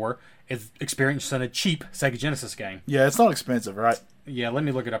good for is experiencing a cheap Sega Genesis game. Yeah, it's not expensive, right? Yeah, let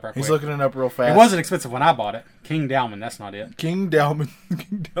me look it up right quick. He's looking it up real fast. It wasn't expensive when I bought it. King Dalman, that's not it. King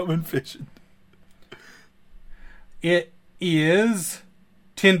Dalman Fishing. It is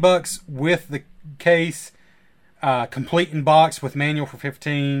 $10 with the case, complete in box with manual for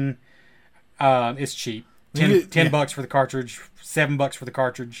 $15. It's cheap. $10 for the cartridge, $7 for the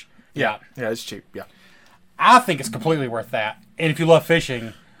cartridge. Yeah. Yeah, it's cheap. Yeah. I think it's completely worth that. And if you love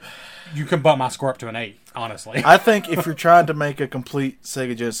fishing, you can bump my score up to an 8, honestly. I think if you're trying to make a complete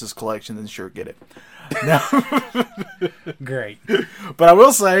Sega Genesis collection, then sure, get it. Now, Great. but I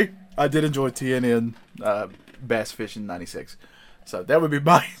will say, I did enjoy TNN Bass Fishing 96. So that would be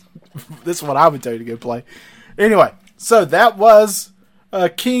this is what I would tell you to go play. Anyway, so that was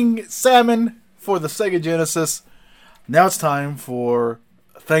King Salmon for the Sega Genesis. Now it's time for,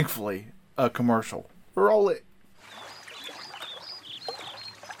 thankfully, a commercial. Roll it.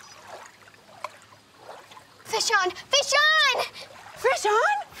 Fish on! Fish on! Fish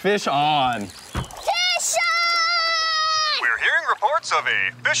on? Fish on. Fish on! We're hearing reports of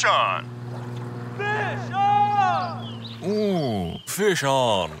a fish on. Ooh, fish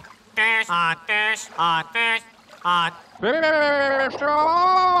on.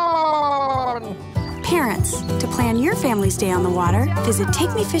 Parents, to plan your family's day on the water, visit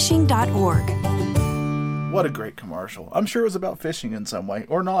takemefishing.org. What a great commercial. I'm sure it was about fishing in some way.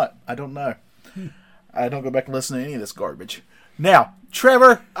 Or not. I don't know. I don't go back and listen to any of this garbage. Now,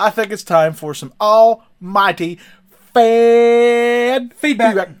 Trevor, I think it's time for some almighty fan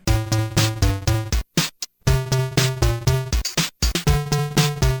Feedback.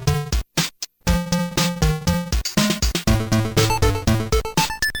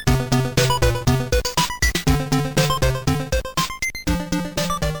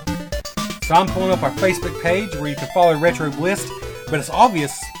 So I'm pulling up our Facebook page where you can follow Retro Bliss, but it's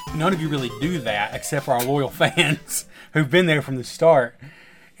obvious none of you really do that except for our loyal fans who've been there from the start.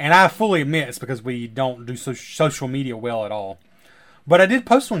 And I fully admit it's because we don't do social media well at all. But I did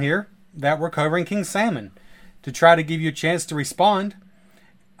post one here that we're covering King Salmon to try to give you a chance to respond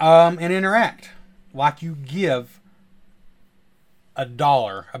and interact like you give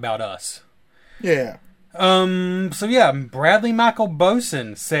 $1 about us. Yeah. So yeah, Bradley Michael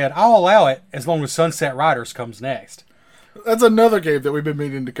Boson said, I'll allow it as long as Sunset Riders comes next. That's another game that we've been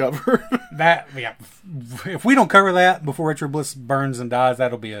meaning to cover. If we don't cover that before Retro Bliss burns and dies,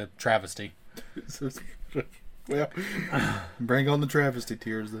 that'll be a travesty. Well, bring on the travesty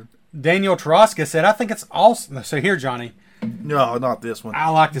tears then. Daniel Taraska said, I think it's awesome. So here, Johnny. No, not this one. I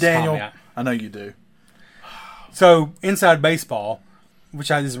like this Daniel, comment. I know you do. So, Inside Baseball, which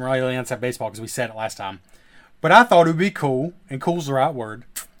isn't really Inside Baseball because we said it last time, but I thought it would be cool, and cool's the right word,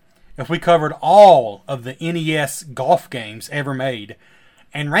 if we covered all of the NES golf games ever made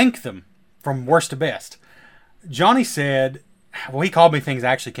and ranked them from worst to best. Johnny said, well, he called me things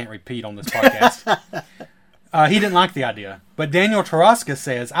I actually can't repeat on this podcast. He didn't like the idea. But Daniel Taraska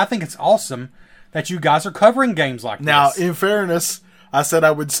says, I think it's awesome that you guys are covering games like Now, this. in fairness, I said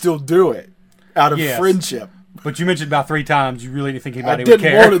I would still do it out of friendship. But you mentioned about 3 times you really didn't think anybody I would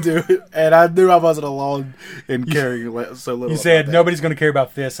care. didn't want to do it, and I knew I wasn't alone in caring so little. You said nobody's going to care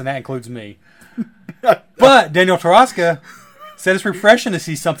about this, and that includes me. But Daniel Taraska said it's refreshing to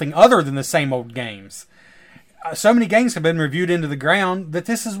see something other than the same old games. So many games have been reviewed into the ground that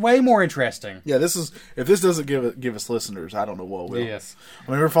this is way more interesting. Yeah, this is. If this doesn't give us listeners, I don't know what will. Yes.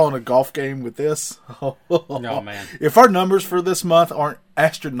 I mean, we're following a golf game with this. No, man. If our numbers for this month aren't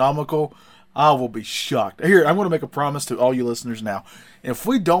astronomical, I will be shocked. Here, I'm going to make a promise to all you listeners now. If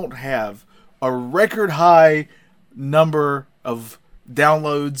we don't have a record high number of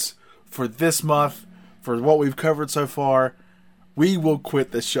downloads for this month, for what we've covered so far, we will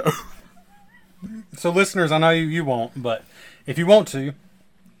quit this show. So listeners, I know you won't, but if you want to,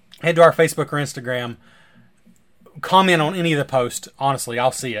 head to our Facebook or Instagram, comment on any of the posts. Honestly,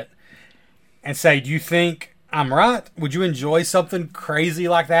 I'll see it. And say, do you think I'm right? Would you enjoy something crazy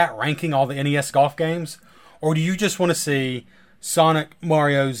like that, ranking all the NES golf games? Or do you just want to see Sonic,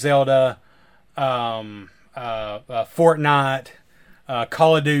 Mario, Zelda, Fortnite,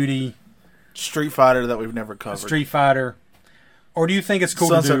 Call of Duty, Street Fighter that we've never covered. Street Fighter? Or do you think it's cool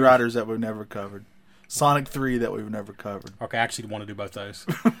Sunset to do... Riders that we've never covered. Sonic 3 that we've never covered. Okay, I actually want to do both those.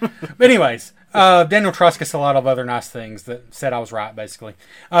 But anyways, Daniel Truska said a lot of other nice things that said I was right, basically.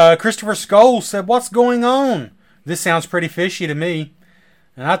 Christopher Scholes said, what's going on? This sounds pretty fishy to me.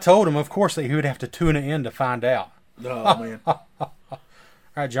 And I told him, of course, that he would have to tune it in to find out. Oh, man. All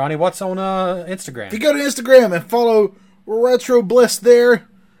right, Johnny, what's on Instagram? If you go to Instagram and follow Retro Bliss there,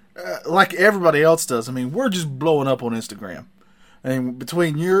 like everybody else does, I mean, we're just blowing up on Instagram. And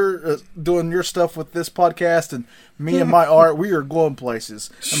between your doing your stuff with this podcast and me and my art, we are going places.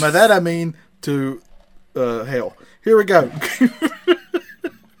 And by that I mean to hell. Here we go.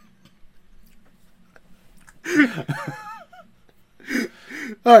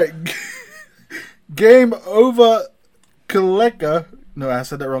 All right. Game Ova Kaleka. No, I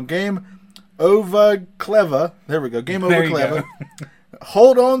said that wrong. Game Ova Cleva. There we go. Game Over Cleva.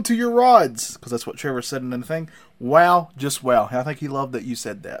 Hold on to your rods, because that's what Trevor said in the thing. Wow, just wow. I think he loved that you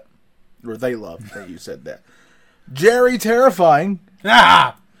said that. Or they loved that you said that. Jerry Terrifying.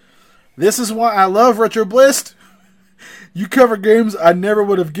 Ah! This is why I love Retro Bliss. You cover games I never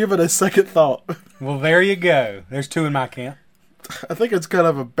would have given a second thought. Well, there you go. There's 2 in my camp. I think it's kind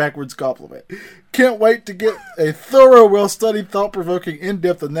of a backwards compliment. Can't wait to get a thorough, well-studied, thought-provoking,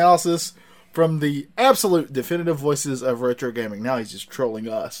 in-depth analysis from the absolute definitive voices of retro gaming. Now he's just trolling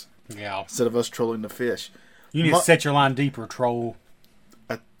us. Yeah. Instead of us trolling the fish. You need to set your line deeper, troll.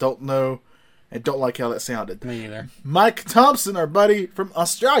 I don't know. I don't like how that sounded. Me either. Mike Thompson, our buddy from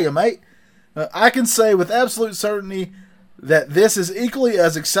Australia, mate. I can say with absolute certainty that this is equally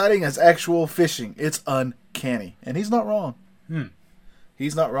as exciting as actual fishing. It's uncanny. And he's not wrong.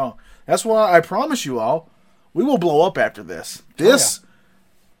 He's not wrong. That's why I promise you all, we will blow up after this.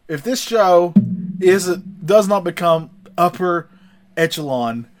 If this show does not become upper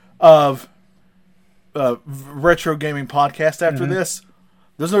echelon of retro gaming podcast after this,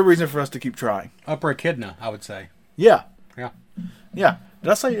 there's no reason for us to keep trying. Upper echidna, I would say. Yeah. Yeah. Did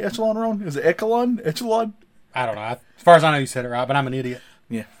I say echelon wrong? Is it echelon? Echelon? I don't know. As far as I know, you said it right, but I'm an idiot.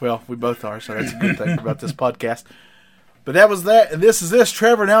 Yeah, well, we both are, so that's a good thing about this podcast. But that was that, and this is this,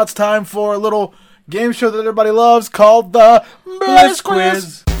 Trevor. Now it's time for a little game show that everybody loves called the Bliss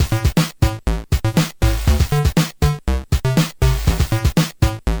Quiz.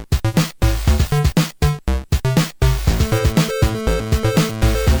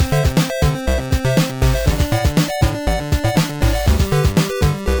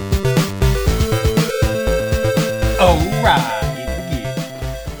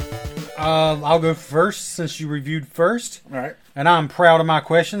 I'll go first since you reviewed first. All right. And I'm proud of my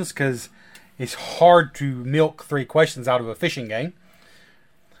questions because it's hard to milk 3 questions out of a fishing game.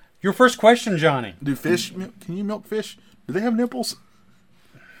 Your first question, Johnny. Do fish? Can you milk fish? Do they have nipples?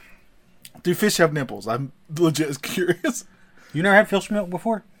 Do fish have nipples? I'm legit curious. You never had fish milk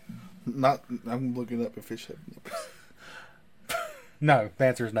before? Not. I'm looking up if fish have nipples. No. The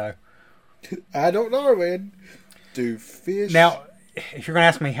answer is no. I don't know, man. Do fish? Now, if you're going to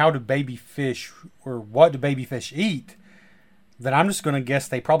ask me how do baby fish or what do baby fish eat, then I'm just going to guess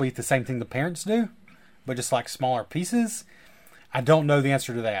they probably eat the same thing the parents do, but just like smaller pieces. I don't know the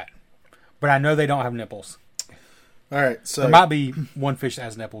answer to that, but I know they don't have nipples. All right, so There might be one fish that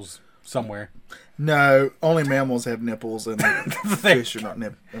has nipples somewhere. no, only mammals have nipples, and fish are not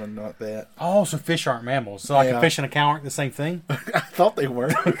that. Oh, so fish aren't mammals. So like Yeah. a fish and a cow aren't the same thing? I thought they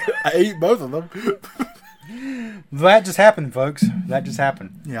were. I ate both of them. That just happened, folks. That just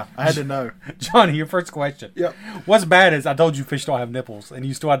happened. Yeah, I had to know. Johnny, your first question. Yep. What's bad is I told you fish don't have nipples, and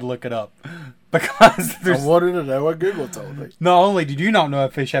you still had to look it up. Because I there's wanted to know what Google told me. not only did you not know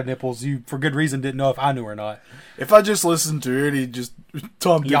if fish have nipples, you, for good reason, didn't know if I knew or not. If I just listened to any just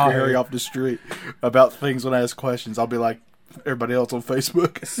Tom, Dick, or Yahoo. Harry off the street about things when I ask questions, I'll be like everybody else on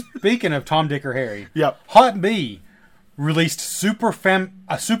Facebook. Speaking of Tom, Dick, or Harry, Yep. Hot B released a Super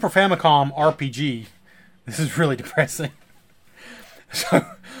Famicom RPG. This is really depressing. So,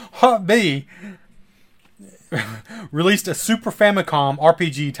 Hot B released a Super Famicom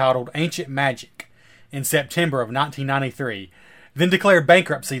RPG titled Ancient Magic in September of 1993, then declared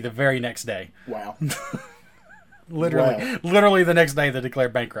bankruptcy the very next day. Wow. Literally the next day they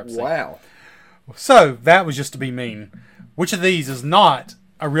declared bankruptcy. Wow. So, that was just to be mean. Which of these is not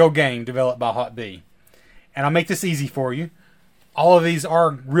a real game developed by Hot B? And I'll make this easy for you. All of these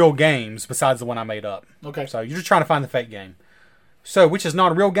are real games besides the one I made up. Okay. So, you're just trying to find the fake game. So, which is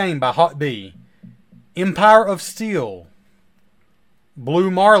not a real game by Hot B? Empire of Steel, Blue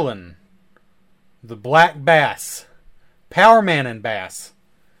Marlin, The Black Bass, Power Man and Bass,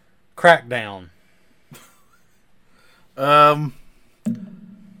 Crackdown. I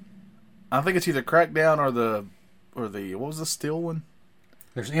think it's either Crackdown or the what was the steel one?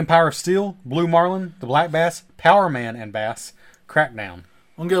 There's Empire of Steel, Blue Marlin, The Black Bass, Power Man and Bass, Crackdown.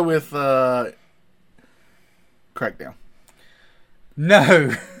 I'm gonna go with Crackdown.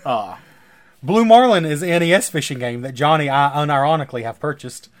 No. Ah. Blue Marlin is an NES fishing game that Johnny I unironically have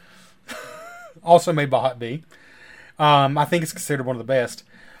purchased. Also made by Hot B. I think it's considered one of the best.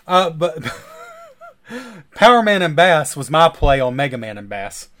 But Power Man and Bass was my play on Mega Man and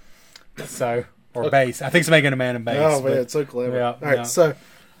Bass. So, or Bass. I think it's Mega Man and Bass. Oh man, but- it's so clever. Yeah, All right, yeah. so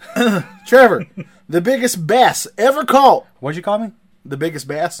Trevor, the biggest bass ever caught. What'd you call me? The biggest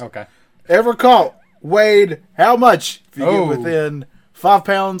bass Okay. ever caught weighed how much? If you Oh. get within 5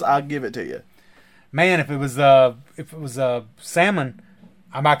 pounds, I'll give it to you. Man, if it was salmon,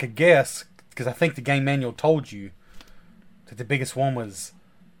 I might could guess because I think the game manual told you that the biggest one was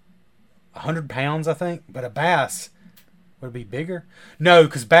 100 pounds. I think, but a bass would it be bigger? No,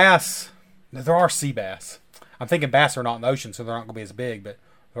 because bass there are sea bass. I'm thinking bass are not in the ocean, so they're not going to be as big. But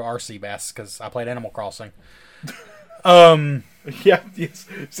there are sea bass because I played Animal Crossing. Yeah, yes.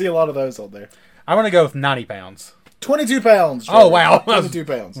 See a lot of those on there. I'm going to go with 90 pounds. 22 pounds. Oh, Trevor. wow. 22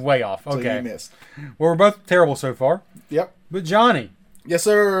 pounds. Way off. So Okay. you missed. Well, we're both terrible so far. Yep. But Johnny, Yes,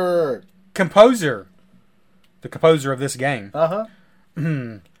 sir. the composer of this game, Uh huh.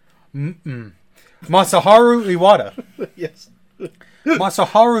 Masaharu Iwata. Yes.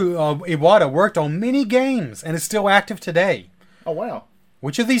 Masaharu Iwata worked on many games and is still active today. Oh wow.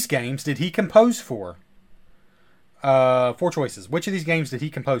 Which of these games did he compose for? 4 choices. Which of these games did he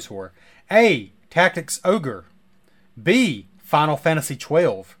compose for? A. Tactics Ogre. B. Final Fantasy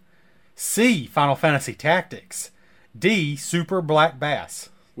XII. C. Final Fantasy Tactics. D. Super Black Bass.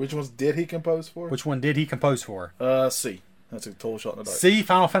 Which ones did he compose for? Which one did he compose for? C. That's a total shot in the dark. C.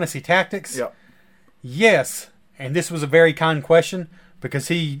 Final Fantasy Tactics. Yep. Yes, and this was a very kind question because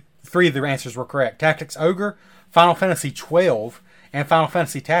 3 of the answers were correct. Tactics Ogre, Final Fantasy XII, and Final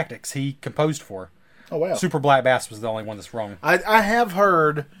Fantasy Tactics he composed for. Oh wow. Super Black Bass was the only one that's wrong. I have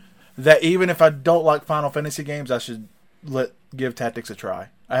heard that even if I don't like Final Fantasy games, I should give Tactics a try.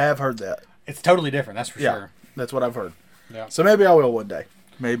 I have heard that. It's totally different, that's for Yeah, sure. that's what I've heard. Yeah. So maybe I will one day.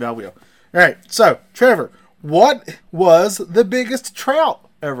 Maybe I will. All right. So Trevor, what was the biggest trout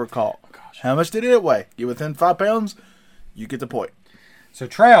ever caught? How much did it weigh? Get within 5 pounds, you get the point. So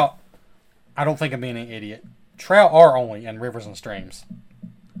trout, I don't think I'm being an idiot. Trout are only in rivers and streams.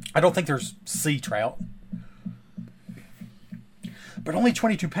 I don't think there's sea trout. But only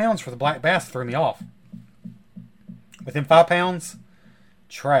 22 pounds for the black bass threw me off. Within 5 pounds,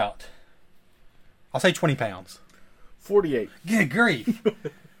 trout. I'll say 20 pounds. 48. Good grief.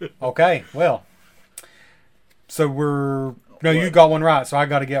 Okay, well. So you got one right, so I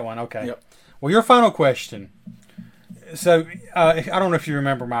got to get one. Okay. Yep. Well, your final question. So, I don't know if you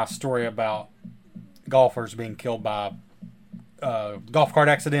remember my story about golfers being killed by golf cart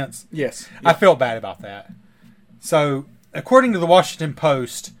accidents. Yes. I felt bad about that. So, according to the Washington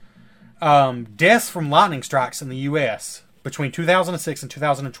Post, deaths from lightning strikes in the U.S. between 2006 and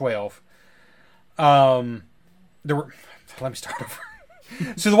 2012, there were... Let me start over.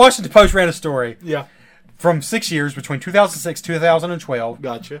 So, the Washington Post ran a story. Yeah. From 6 years, between 2006 and 2012,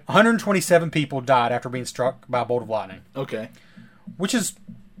 Gotcha. 127 people died after being struck by a bolt of lightning. Okay. Which is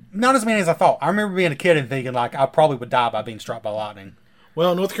not as many as I thought. I remember being a kid and thinking, like, I probably would die by being struck by lightning.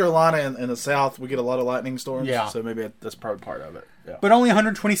 Well, North Carolina and the South, we get a lot of lightning storms. Yeah. So maybe that's probably part of it. Yeah. But only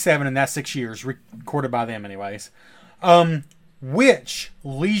 127 in that 6 years, recorded by them anyways. Which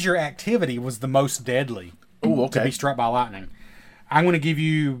leisure activity was the most deadly Ooh, to okay. be struck by lightning? I'm going to give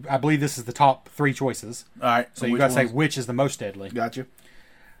you, I believe this is the top 3 choices. All right. So you got to say which is the most deadly. Gotcha.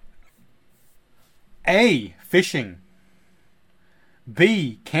 A, fishing.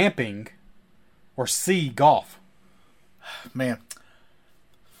 B, camping. Or C, golf. Man.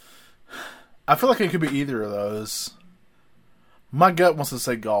 I feel like it could be either of those. My gut wants to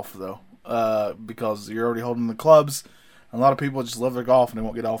say golf, though. Because you're already holding the clubs. A lot of people just love their golf and they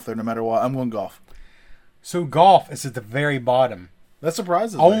won't get off there no matter what. I'm going golf. So golf is at the very bottom. That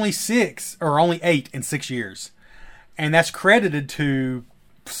surprises me. Only 8 in 6 years. And that's credited to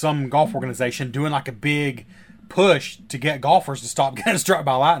some golf organization doing like a big push to get golfers to stop getting struck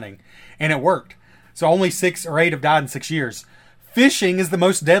by lightning. And it worked. So only 6 or 8 have died in 6 years. Fishing is the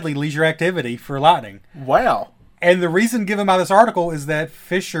most deadly leisure activity for lightning. Wow. And the reason given by this article is that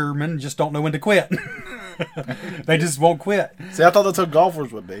fishermen just don't know when to quit. They just won't quit. See, I thought that's how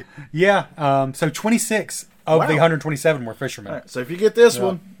golfers would be. Yeah. So 26 of the 127 were fishermen. All right, so if you get this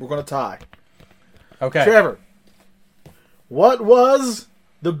one, we're going to tie. Okay. Trevor, what was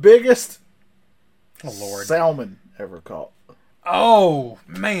the biggest salmon ever caught? Oh,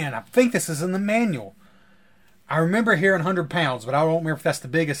 man. I think this is in the manual. I remember hearing 100 pounds, but I don't remember if that's the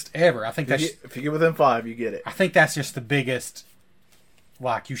biggest ever. I think If you get within 5, you get it. I think that's just the biggest,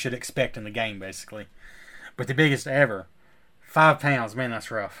 like, you should expect in the game, basically. But the biggest ever. 5 pounds. Man, that's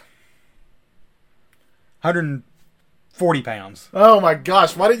rough. 140 pounds. Oh, my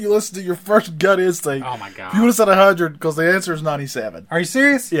gosh. Why didn't you listen to your first gut instinct? Oh, my God. You would have said 100 because the answer is 97. Are you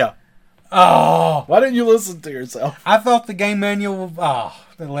serious? Yeah. Oh. Why didn't you listen to yourself? I thought the game manual,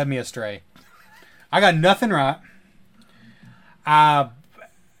 that led me astray. I got nothing right. I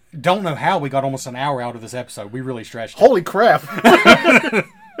don't know how we got almost an hour out of this episode. We really stretched it. Holy crap.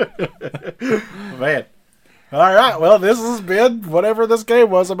 Man. All right. Well, this has been whatever this game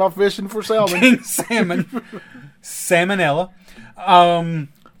was about fishing for salmon. King Salmon. Salmonella.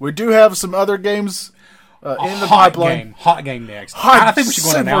 We do have some other games in the pipeline. Hot game next. I think we should go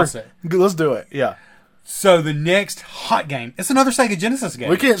and announce it. Let's do it. Yeah. So the next hot game, it's another Sega Genesis game.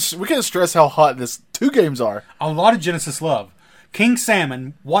 We can't stress how hot this 2 games are. A lot of Genesis love. King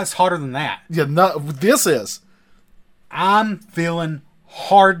Salmon, what's hotter than that? Yeah, this is. I'm feeling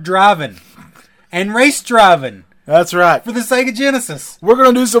hard driving and race driving. That's right. For the Sega Genesis. We're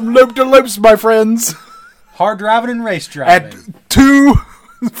going to do some loop-de-loops, my friends. Hard driving and race driving. At 2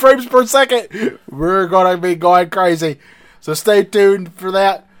 frames per second, we're going to be going crazy. So stay tuned for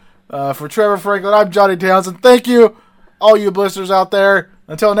that. For Trevor Franklin, I'm Johnny Townsend. Thank you, all you blisters out there.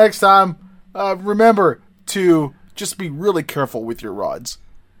 Until next time, remember to just be really careful with your rods.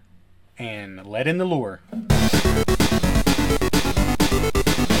 And let in the lure.